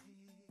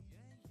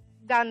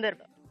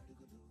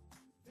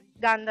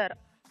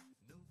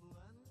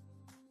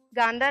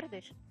 గాంధార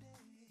దేశం.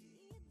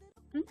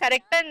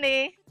 కరెక్ట్ అండి.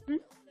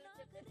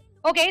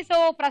 ఓకే. సో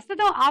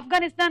ప్రస్తుతం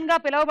ఆఫ్ఘనిస్తాన్ గా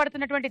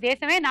పిలువబడుతున్నటువంటి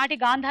దేశమే నాటి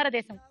గాంధార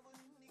దేశం.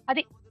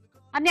 అది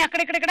అన్ని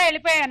అక్కడిక్కడ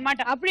వెళ్ళిపోయాయి అనమాట.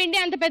 అప్పుడు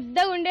ఇండియా అంత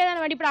పెద్దగా ఉండేది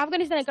అనమాట. ఇప్పుడు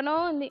ఆఫ్ఘనిస్తాన్ ఎక్కడో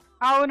ఉంది.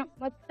 అవును,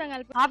 మొత్తం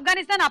కలిపి.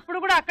 ఆఫ్ఘనిస్తాన్ అప్పుడు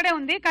కూడా అక్కడే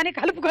ఉంది, కానీ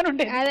కలుపుకొని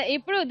ఉండేది. అదే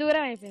ఇప్పుడు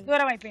దూరం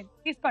అయిపోయింది.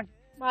 తీసుకోండి.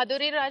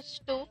 మాధురి రాజ్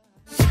 2,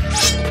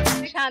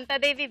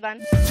 శాంతాదేవి 1,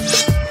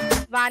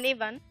 వాణి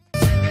 1,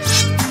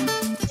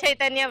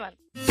 చైతన్య 1,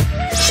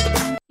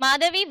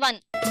 మాధవి 1.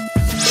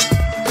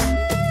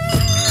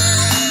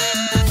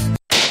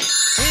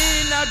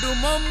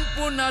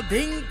 నడుమంపున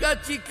ధింక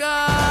చిక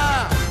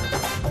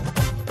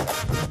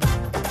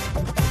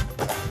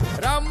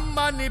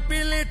రమ్మని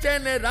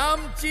పిలిచెని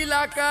రామ్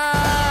చిలక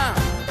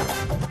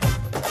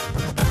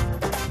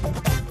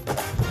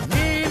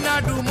నీ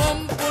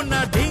నడుమంపున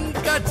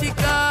ధింక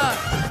చిక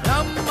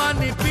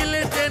రమ్మని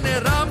పిలిచెని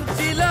రామ్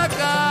చిలక.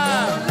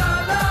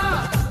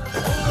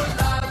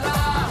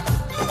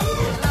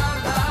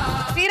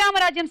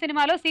 శ్రీరామరాజ్యం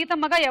సినిమాలో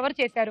సీతమ్మగా ఎవరు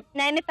చేశారు?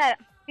 నైనితార.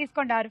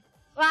 తీసుకుంటారు.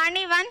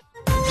 వాణి 1,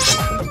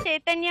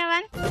 చైతన్య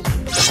 1,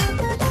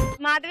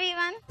 మాధవి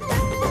 1,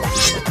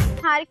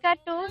 హారిక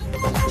 2,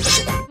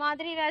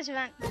 మాధురి రాజ్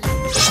 1.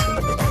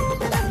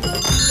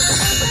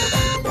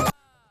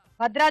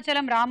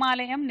 భద్రాచలం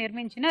రామాలయం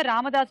నిర్మించిన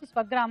రామదాసు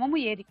స్వగ్రామము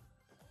ఏది?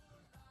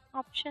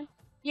 ఆప్షన్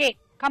ఏ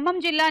ఖమ్మం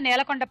జిల్లా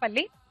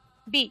నేలకొండపల్లి,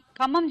 బి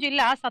ఖమ్మం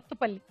జిల్లా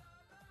సత్తుపల్లి.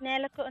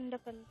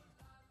 నేలకొండపల్లి.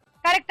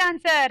 Correct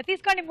answer.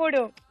 తీసుకోండి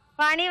 3.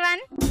 వాణి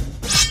 1,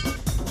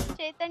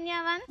 చైతన్య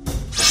 1,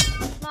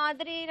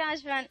 మాధురి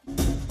రాజ్ 1.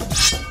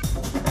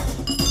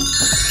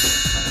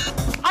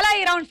 అలా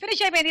ఈ రౌండ్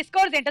ఫినిష్ అయిపోయింది.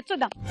 స్కోర్స్ ఏంటో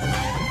చూద్దాం.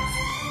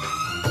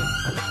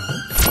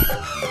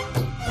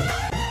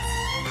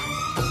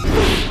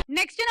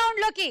 నెక్స్ట్ రౌండ్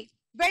లోకి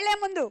వెళ్లే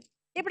ముందు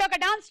ఇప్పుడు ఒక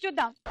డాన్స్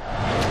చూద్దాం.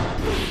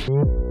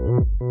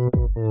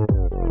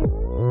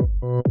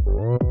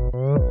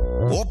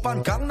 오빤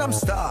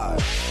강남스타일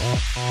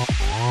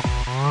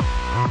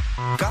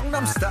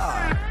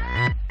강남스타일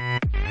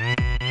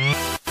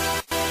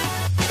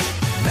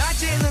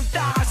낮에는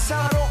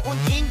따사로운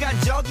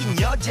인간적인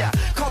여자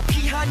커피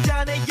한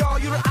잔에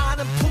여유를 아는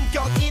품격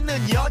있는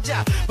여자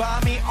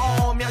밤이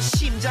오면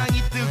심장이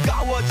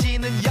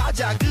뜨거워지는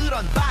여자 그런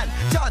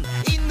반전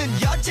있는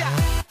여자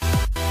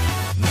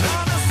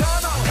너는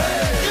선호해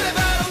그래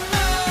바로 너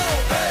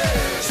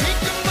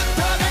지금부터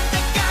갈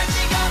때까지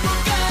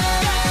가볼까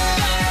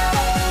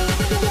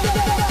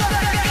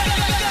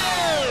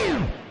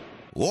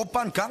오빤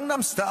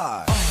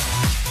강남스타일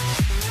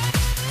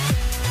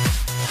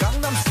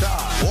강남스타일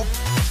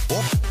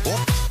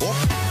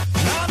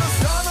나는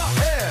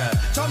선호해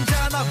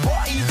점잖아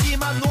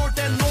보이지만 놀 땐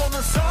노는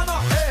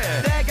선호해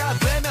내가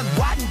되면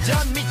완전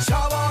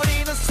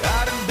미쳐버리는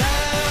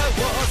아름다워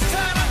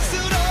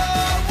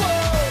사랑스러워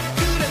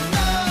그래 너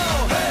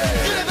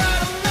그래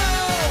바로 너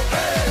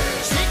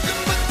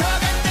지금부터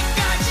갈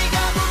때까지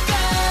가볼까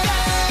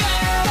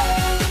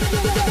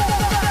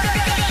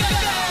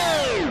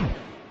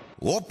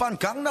오빤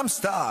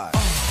강남스타일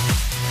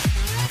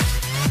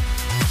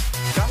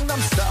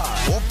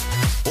강남스타일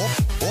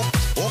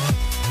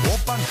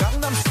오빤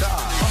강남스타일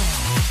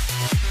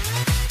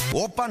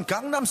오빤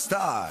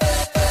강남스타일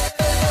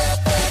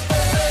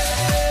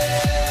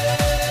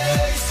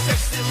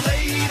섹시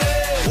레이디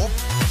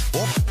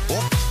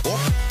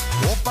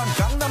오빤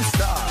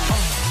강남스타일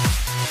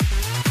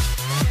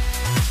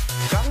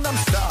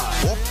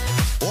강남스타일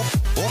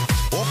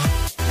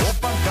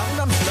오빤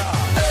강남스타일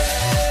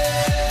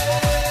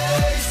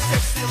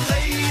섹시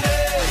레이디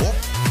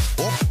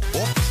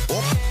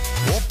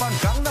오빤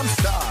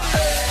강남스타일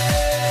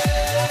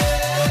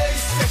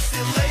섹시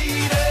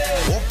레이디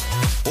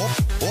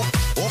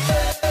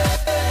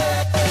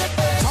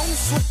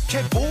성숙해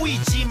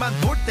보이지만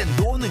놀 땐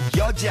노는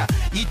여자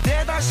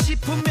이때다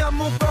싶으면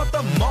묶었던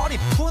머리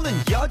푸는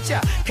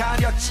여자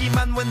가렸지만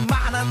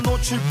웬만한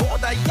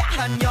노출보다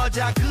야한 여자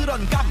그런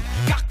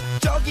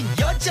감각적인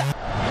여자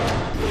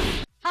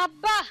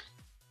అబ్బా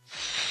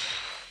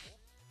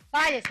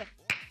బాగా చేశారు.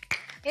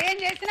 ఏం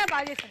చేసినా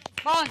బాగా చేశారు.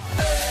 బాగుంది.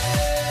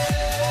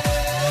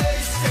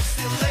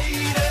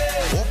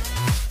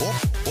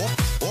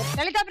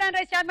 లలిత బ్రాండ్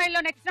రైస్ చార్మైల్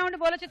లో నెక్స్ట్ రౌండ్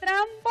బోలో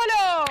చిత్రం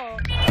బోలో.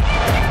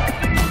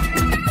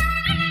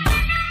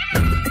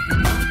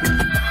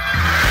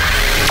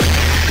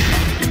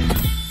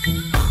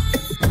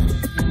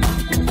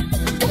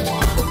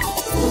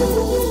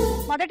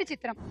 మొదటి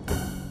చిత్రం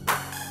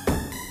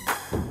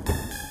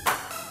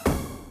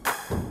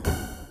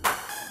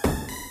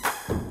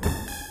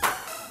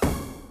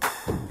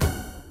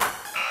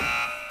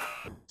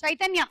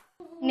చైతన్య.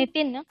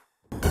 నితిన్.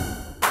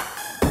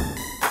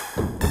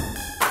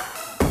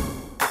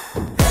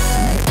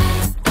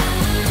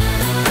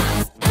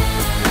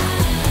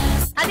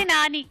 అది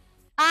నాని.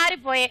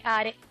 ఆరిపోయే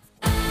ఆరే.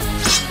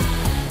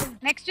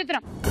 నెక్స్ట్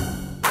చిత్రం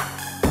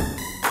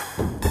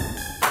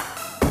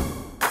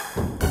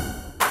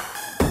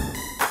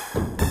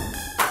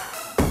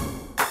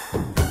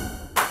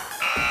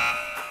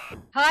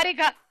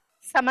Harika.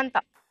 Samantha.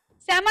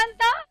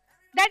 Samantha,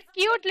 that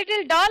cute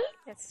little doll.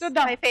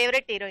 చూద్దాం. My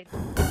favourite heroine.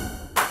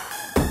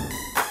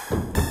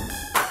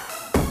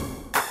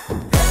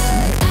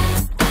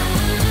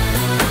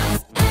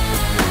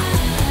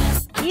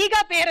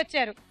 ఈగా పేరు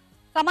వచ్చారు.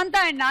 Samantha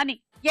and Nani.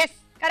 Yes,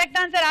 correct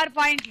answer, 6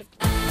 పాయింట్లు.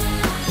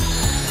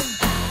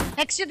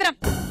 నెక్స్ట్ చిత్రం.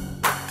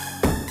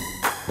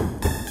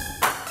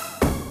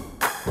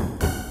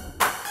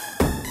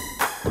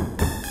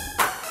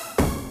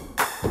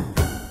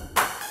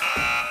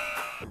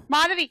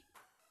 మాధవి.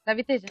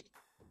 రవితేజ.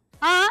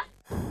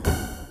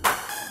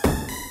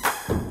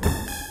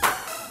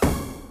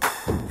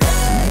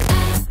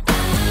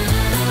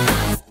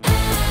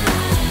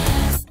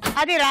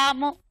 అది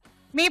రాము.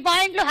 మీ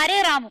పాయింట్లు హరే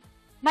రాము,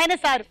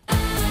 -6.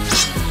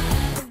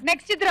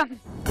 నెక్స్ట్ చిత్రం.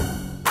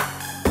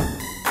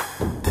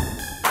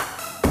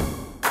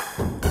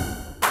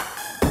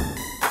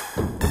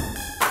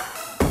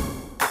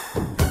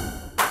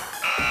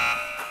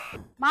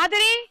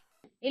 మాధురి.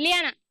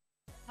 ఇలియానా.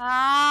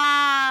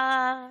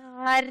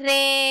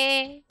 అరే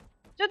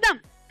చూద్దాం.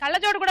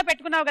 కళ్ళజోడు కూడా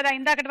పెట్టుకున్నావు కదా,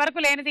 ఇందాకటి వరకు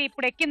లేనిది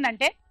ఇప్పుడు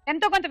ఎక్కిందంటే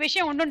ఎంతో కొంత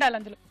విషయం ఉండుండాలి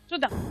అందులో.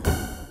 చూద్దాం.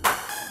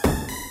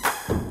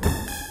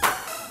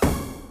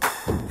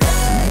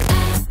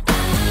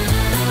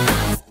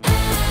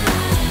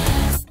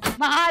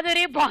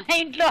 మాధురి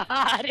పాయింట్లు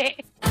 6.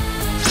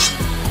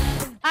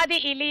 అది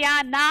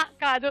ఇలియానా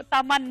కాదు,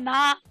 తమన్నా.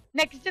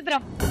 నెక్స్ట్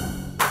చిత్రం.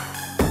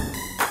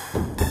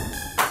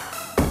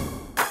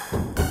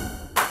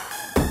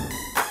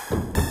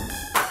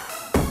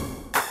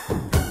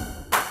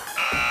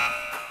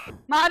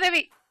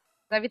 మాధవి.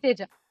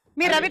 రవితేజ.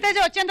 మీరు రవితేజ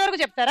వచ్చేంత వరకు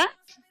చెప్తారా?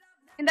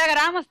 ఇందాక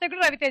రామ్ వస్తే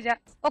కూడా రవితేజ.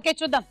 ఓకే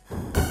చూద్దాం.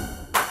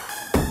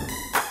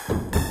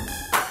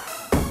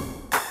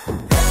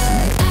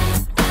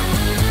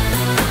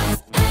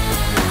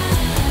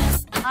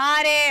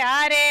 ఆరే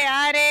ఆరే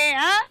ఆరే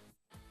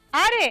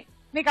ఆరే,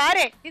 మీకు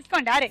 6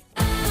 తీసుకోండి, 6.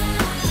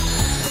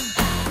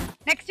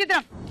 నెక్స్ట్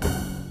చిత్రం.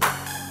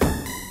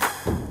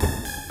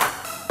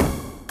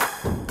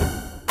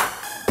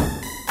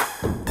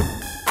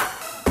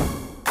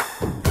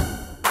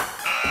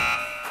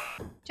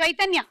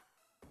 చైతన్య.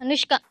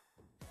 అనుష్క.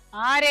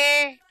 6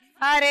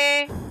 6.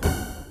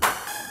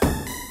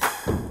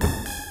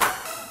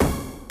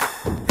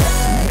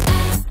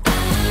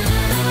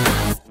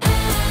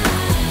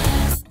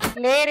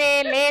 లేరే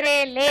లేరే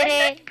లేరే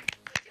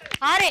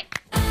 6.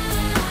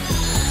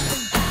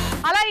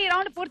 అలా ఈ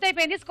రౌండ్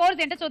పూర్తయిపోయింది.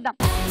 స్కోర్స్ ఏంటో చూద్దాం.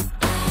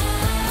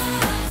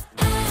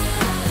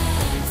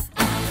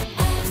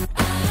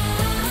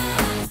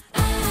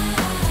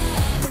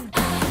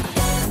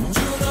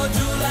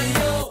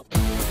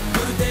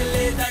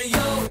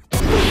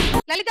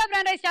 Lalitha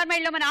brand rice star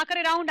mile లో మన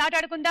ఆఖరి రౌండ్ ఆట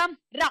ఆడుకుందాం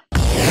రా.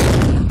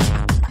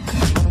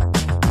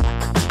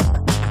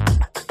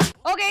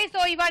 ఓకే, సో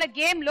ఇవాళ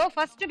గేమ్ లో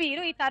ఫస్ట్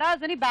మీరు ఈ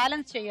తరాజుని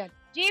బ్యాలెన్స్ చేయాలి.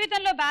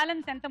 జీవితంలో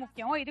బ్యాలెన్స్ ఎంత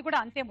ముఖ్యమో ఇది కూడా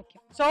అంతే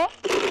ముఖ్యం. సో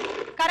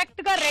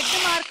కరెక్ట్ గా రెడ్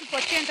మార్క్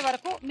వచ్చేంత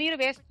వరకు మీరు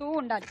వేస్తూ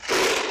ఉండాలి.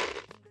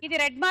 ఇది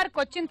రెడ్ మార్క్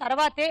వచ్చిన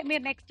తర్వాతే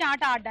మీరు నెక్స్ట్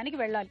ఆట ఆడడానికి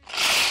వెళ్ళాలి.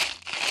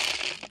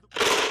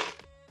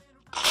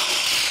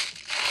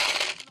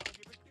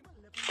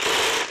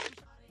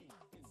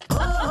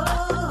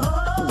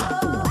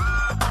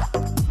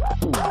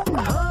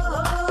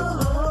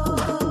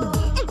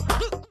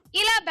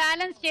 ఇలా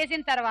బ్యాలెన్స్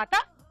చేసిన తర్వాత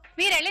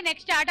మీరు వెళ్ళి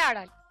నెక్స్ట్ ఆట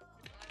ఆడాలి.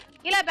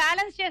 ఇలా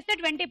బ్యాలెన్స్ చేస్తే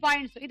 20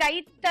 పాయింట్స్. ఇది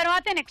అయిన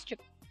తర్వాతే నెక్స్ట్.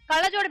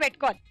 కళ్ళజోడు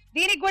పెట్టుకోవాలి.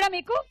 దీనికి కూడా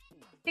మీకు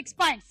 6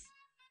 పాయింట్స్.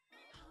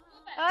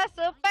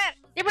 సూపర్.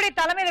 ఇప్పుడు ఈ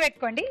తల మీద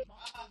పెట్టుకోండి.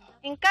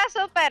 ఇంకా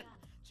సూపర్.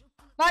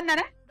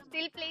 బాగున్నారా?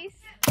 Still please.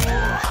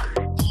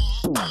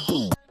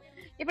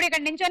 ఇప్పుడు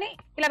ఇక్కడ నించొని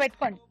ఇలా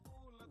పెట్టుకోండి.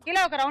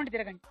 ఇలా ఒక రౌండ్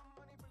తిరగండి.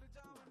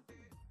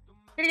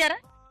 తిరిగారా?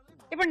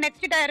 ఇప్పుడు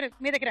నెక్స్ట్ టైర్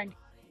మీదకి రండి.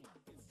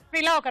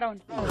 ఇప్పుడు ఇలా ఒక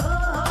రౌండ్.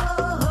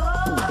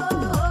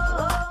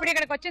 ఇప్పుడు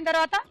ఇక్కడికి వచ్చిన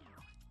తర్వాత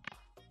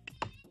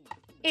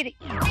ఇది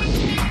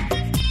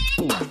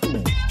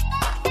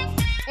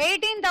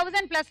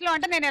 18,000 ప్లస్ లో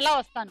అంటే నేను ఎలా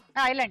వస్తాను?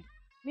 Island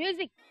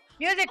music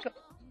music.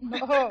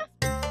 ఓహో,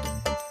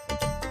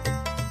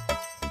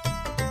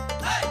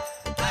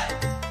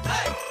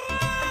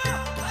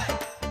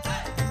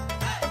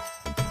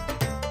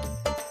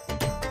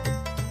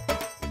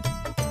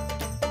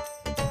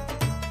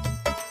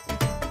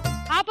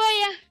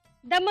 ఆపోయ్యా,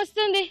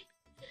 దమ్మొస్తుంది.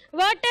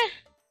 వాటర్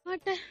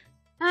వాటర్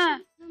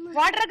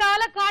వాటర్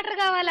కావాలా క్వార్టర్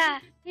కావాలా?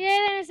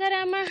 ఏదైనా సరే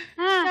అమ్మా,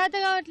 చేత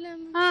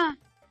కావట్లేదు.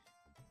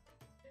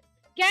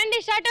 Candy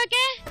start.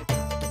 ఓకే,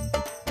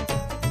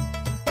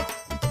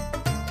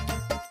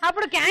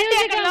 అప్పుడు క్యాండీ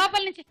అక్కడ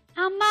లోపల నుంచి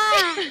అమ్మా.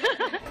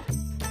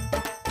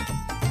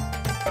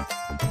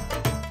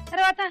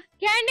 తర్వాత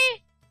candy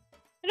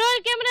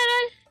role, camera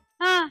roll,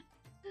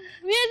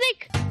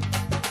 music.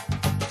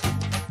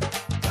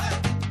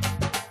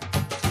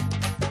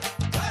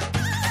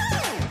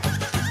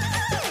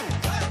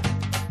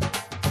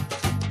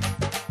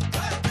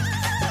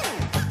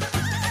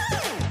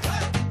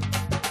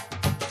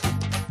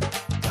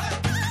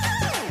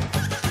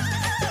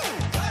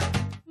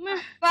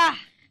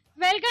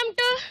 Welcome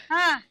to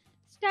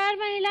star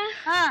మహిళ.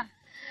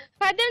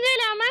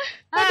 18,000 అమ్మా.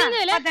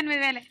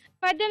 18,000.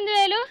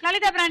 18,000.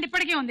 లలిత బ్రాండ్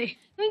ఇప్పటికీ ఉంది.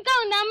 ఇంకా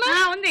ఉందా అమ్మా?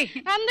 ఉంది.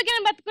 అందుకే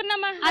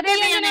బతుకున్నామా. అదే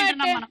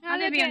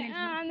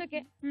అందుకే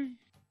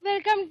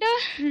welcome to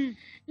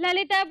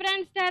Lalitha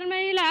brand star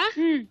మహిళ.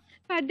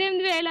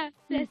 18,000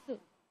 ప్లస్.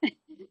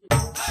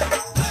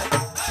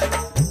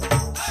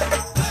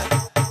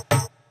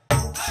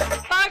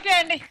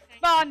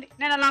 బాగుంది.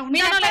 నేను అలా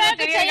ఉంటానో లేదో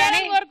తెలియదు కానీ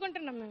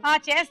కోరుకుంటున్నాం మేము.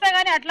 చేస్తా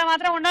గానీ అట్లా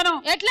మాత్రం ఉండను.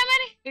 ఎట్లా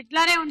మరి?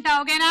 ఇట్లానే ఉంటా.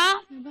 ఓకేనా?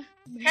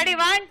 Ready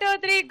 1 2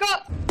 3 go.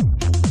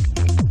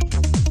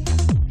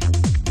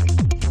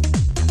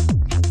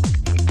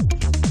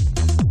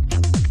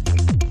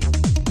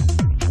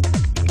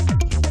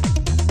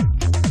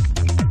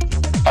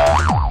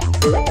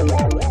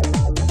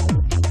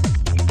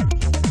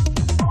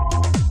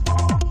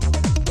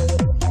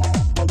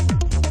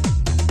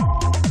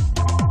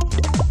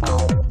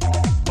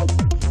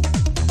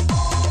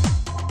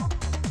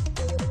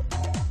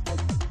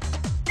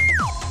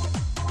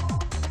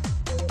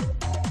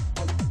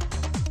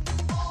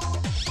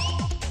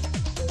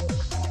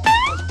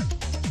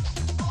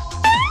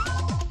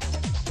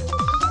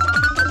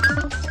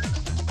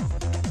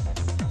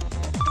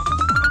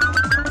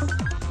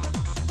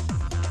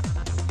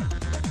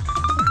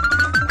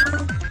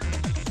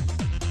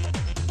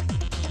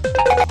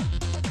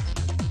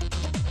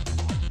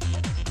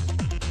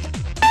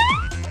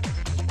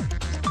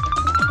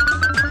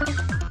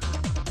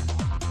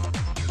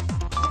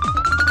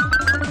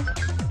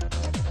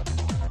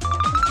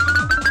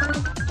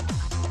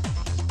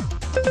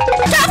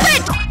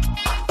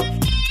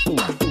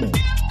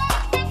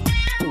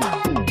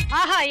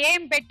 ఆహా,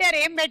 ఏం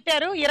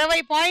పెట్టారు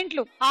 20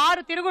 పాయింట్లు,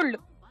 6 తిరుగుళ్ళు.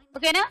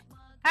 ఓకేనా?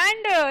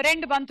 అండ్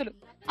 2 బంతులు.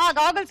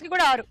 గాగల్స్ కి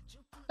కూడా 6.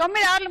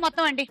 9 6లు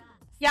మొత్తం అండి.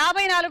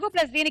 54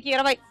 ప్లస్ దీనికి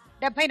 20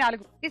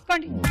 74.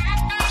 తీసుకోండి.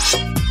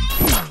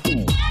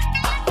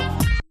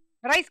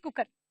 Rice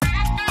cooker.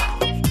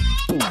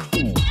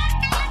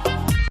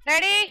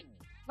 Ready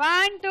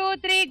 1 2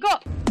 3 go.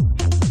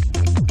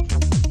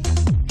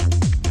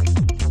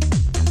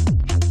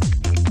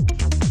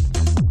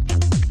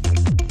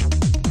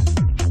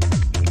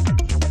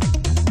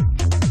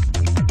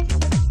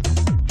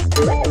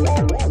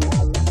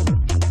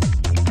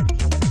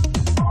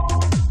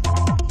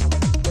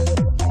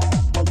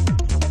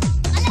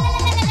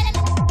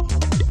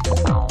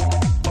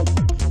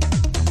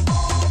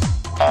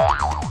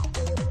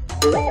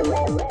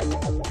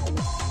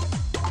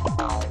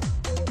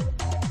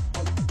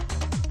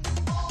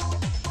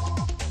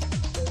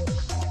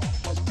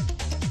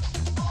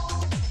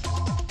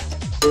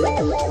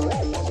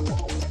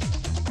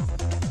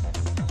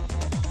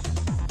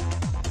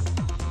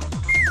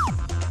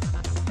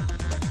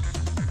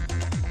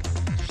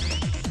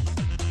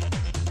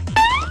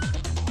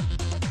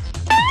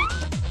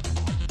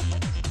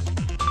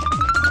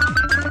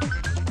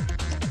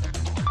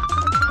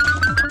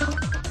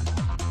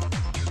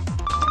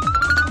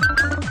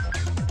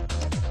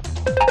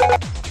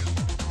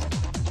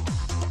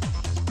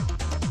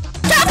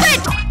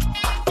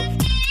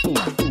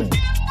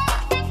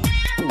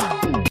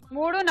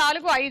 మూడు 4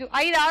 5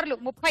 5 6లు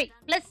 30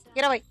 ప్లస్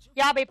 20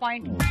 50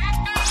 పాయింట్లు.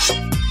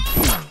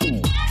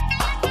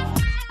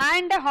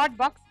 And hot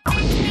box.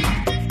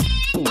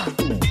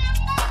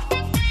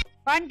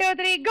 1 2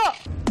 3 గో.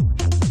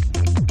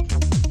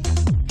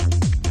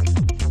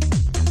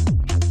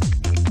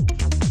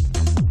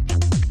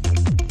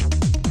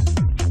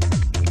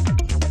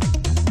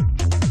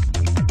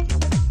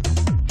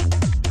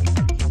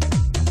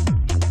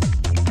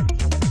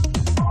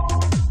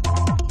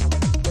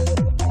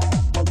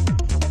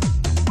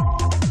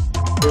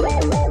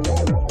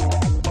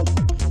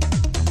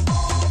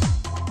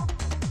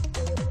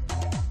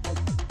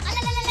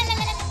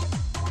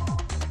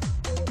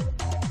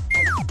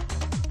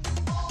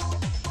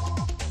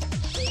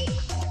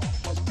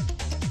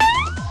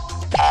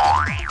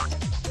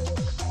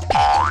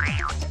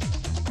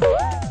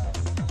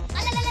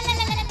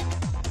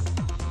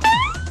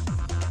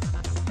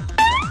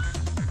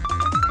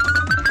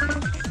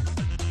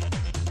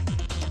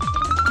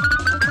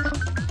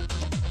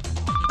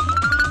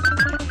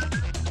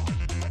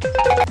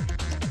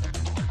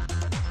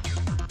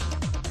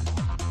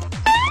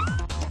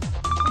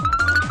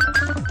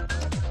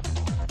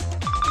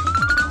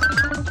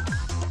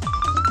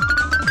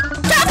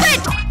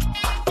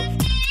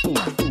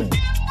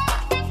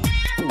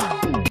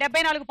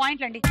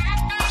 పాయింట్లు అండి.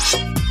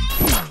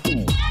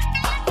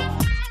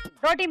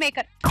 రోటీ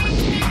maker.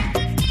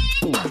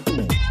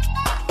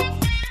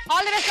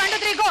 All the best. 1 2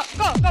 3 go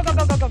go go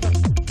go go go go.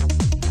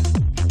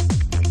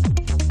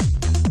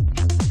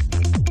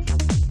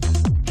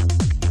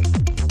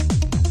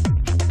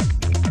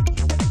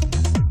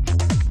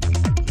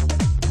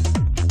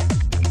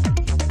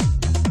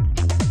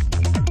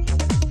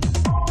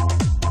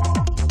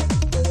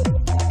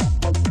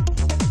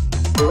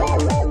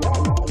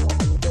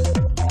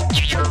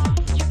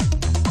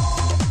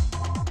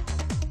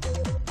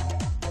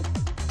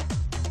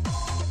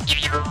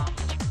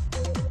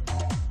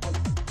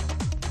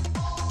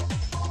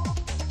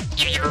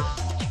 you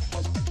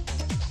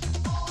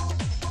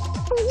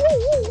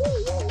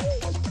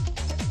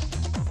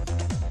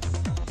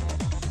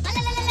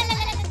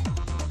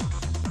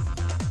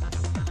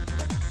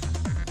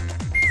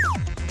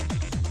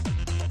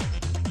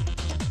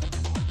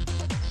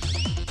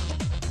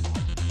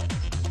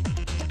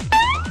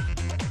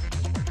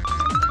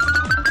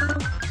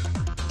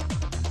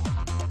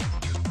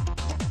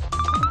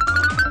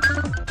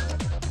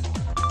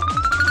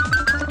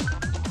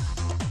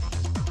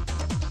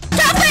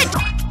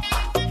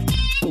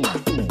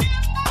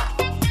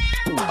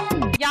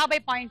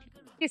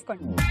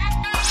తీసుకోండి.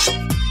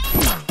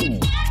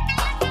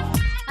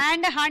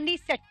 And హాండీ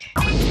set.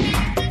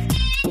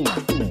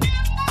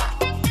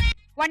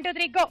 1 2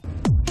 3 గో.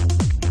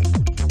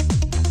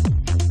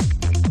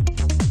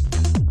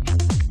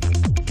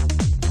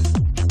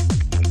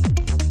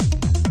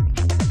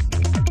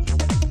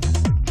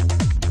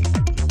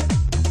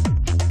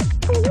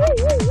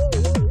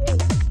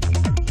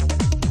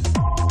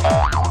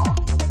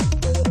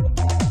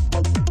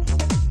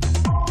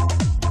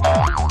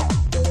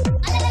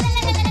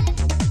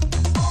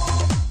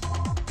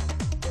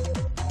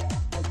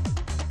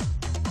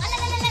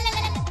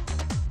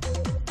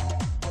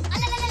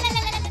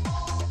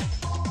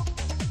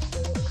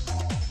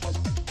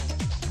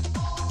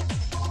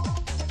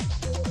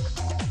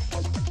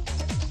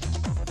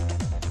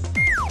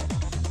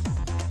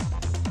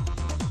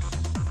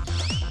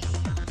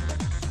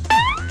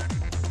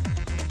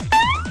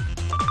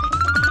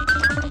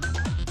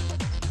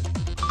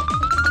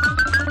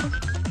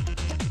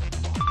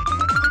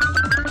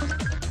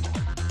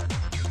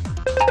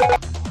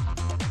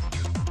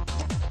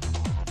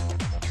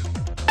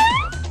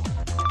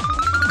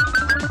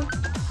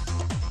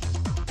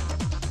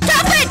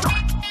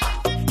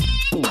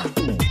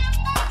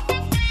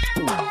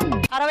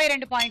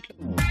 పాయింట్లు.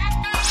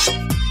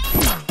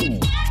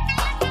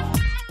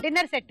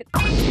 Dinner set.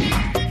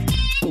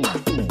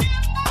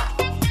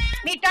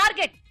 మీ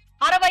టార్గెట్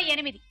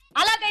 68.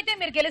 అలాగైతే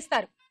మీరు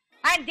గెలుస్తారు.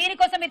 అండ్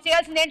దీనికోసం మీరు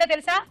చేయాల్సింది ఏంటో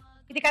తెలుసా?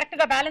 ఇది కరెక్ట్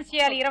గా బ్యాలెన్స్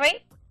చేయాలి. 20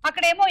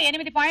 అక్కడేమో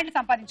 8 పాయింట్లు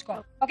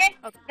సంపాదించుకోవాలి. Okay,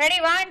 ready?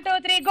 1 2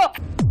 3 go.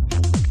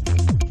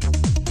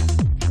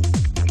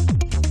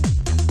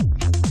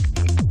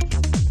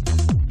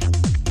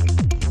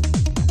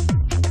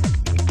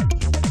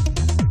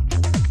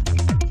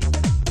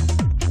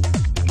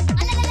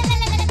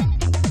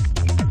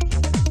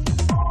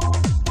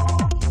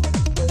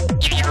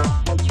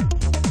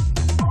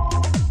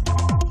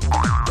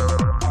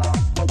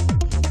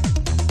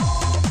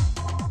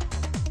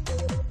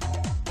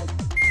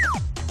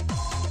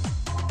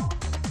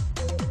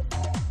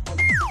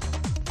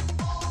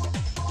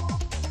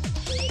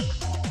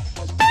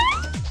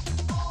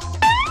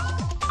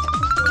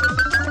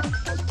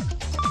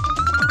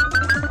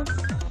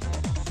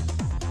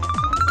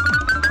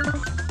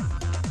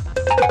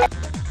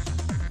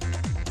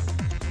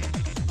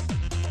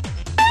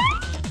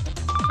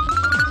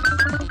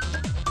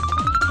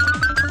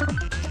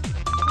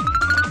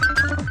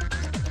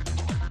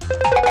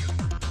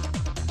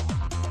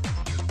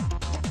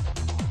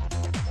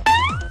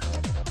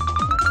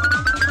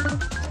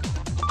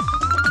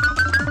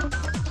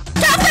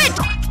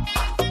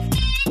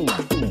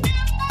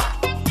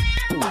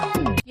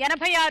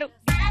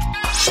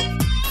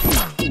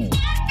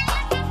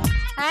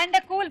 And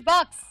cool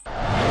box.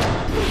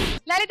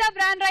 Lalitha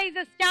brand rice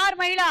star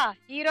మహిళ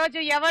ఈ రోజు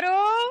ఎవరు?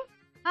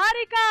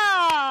 హారిక.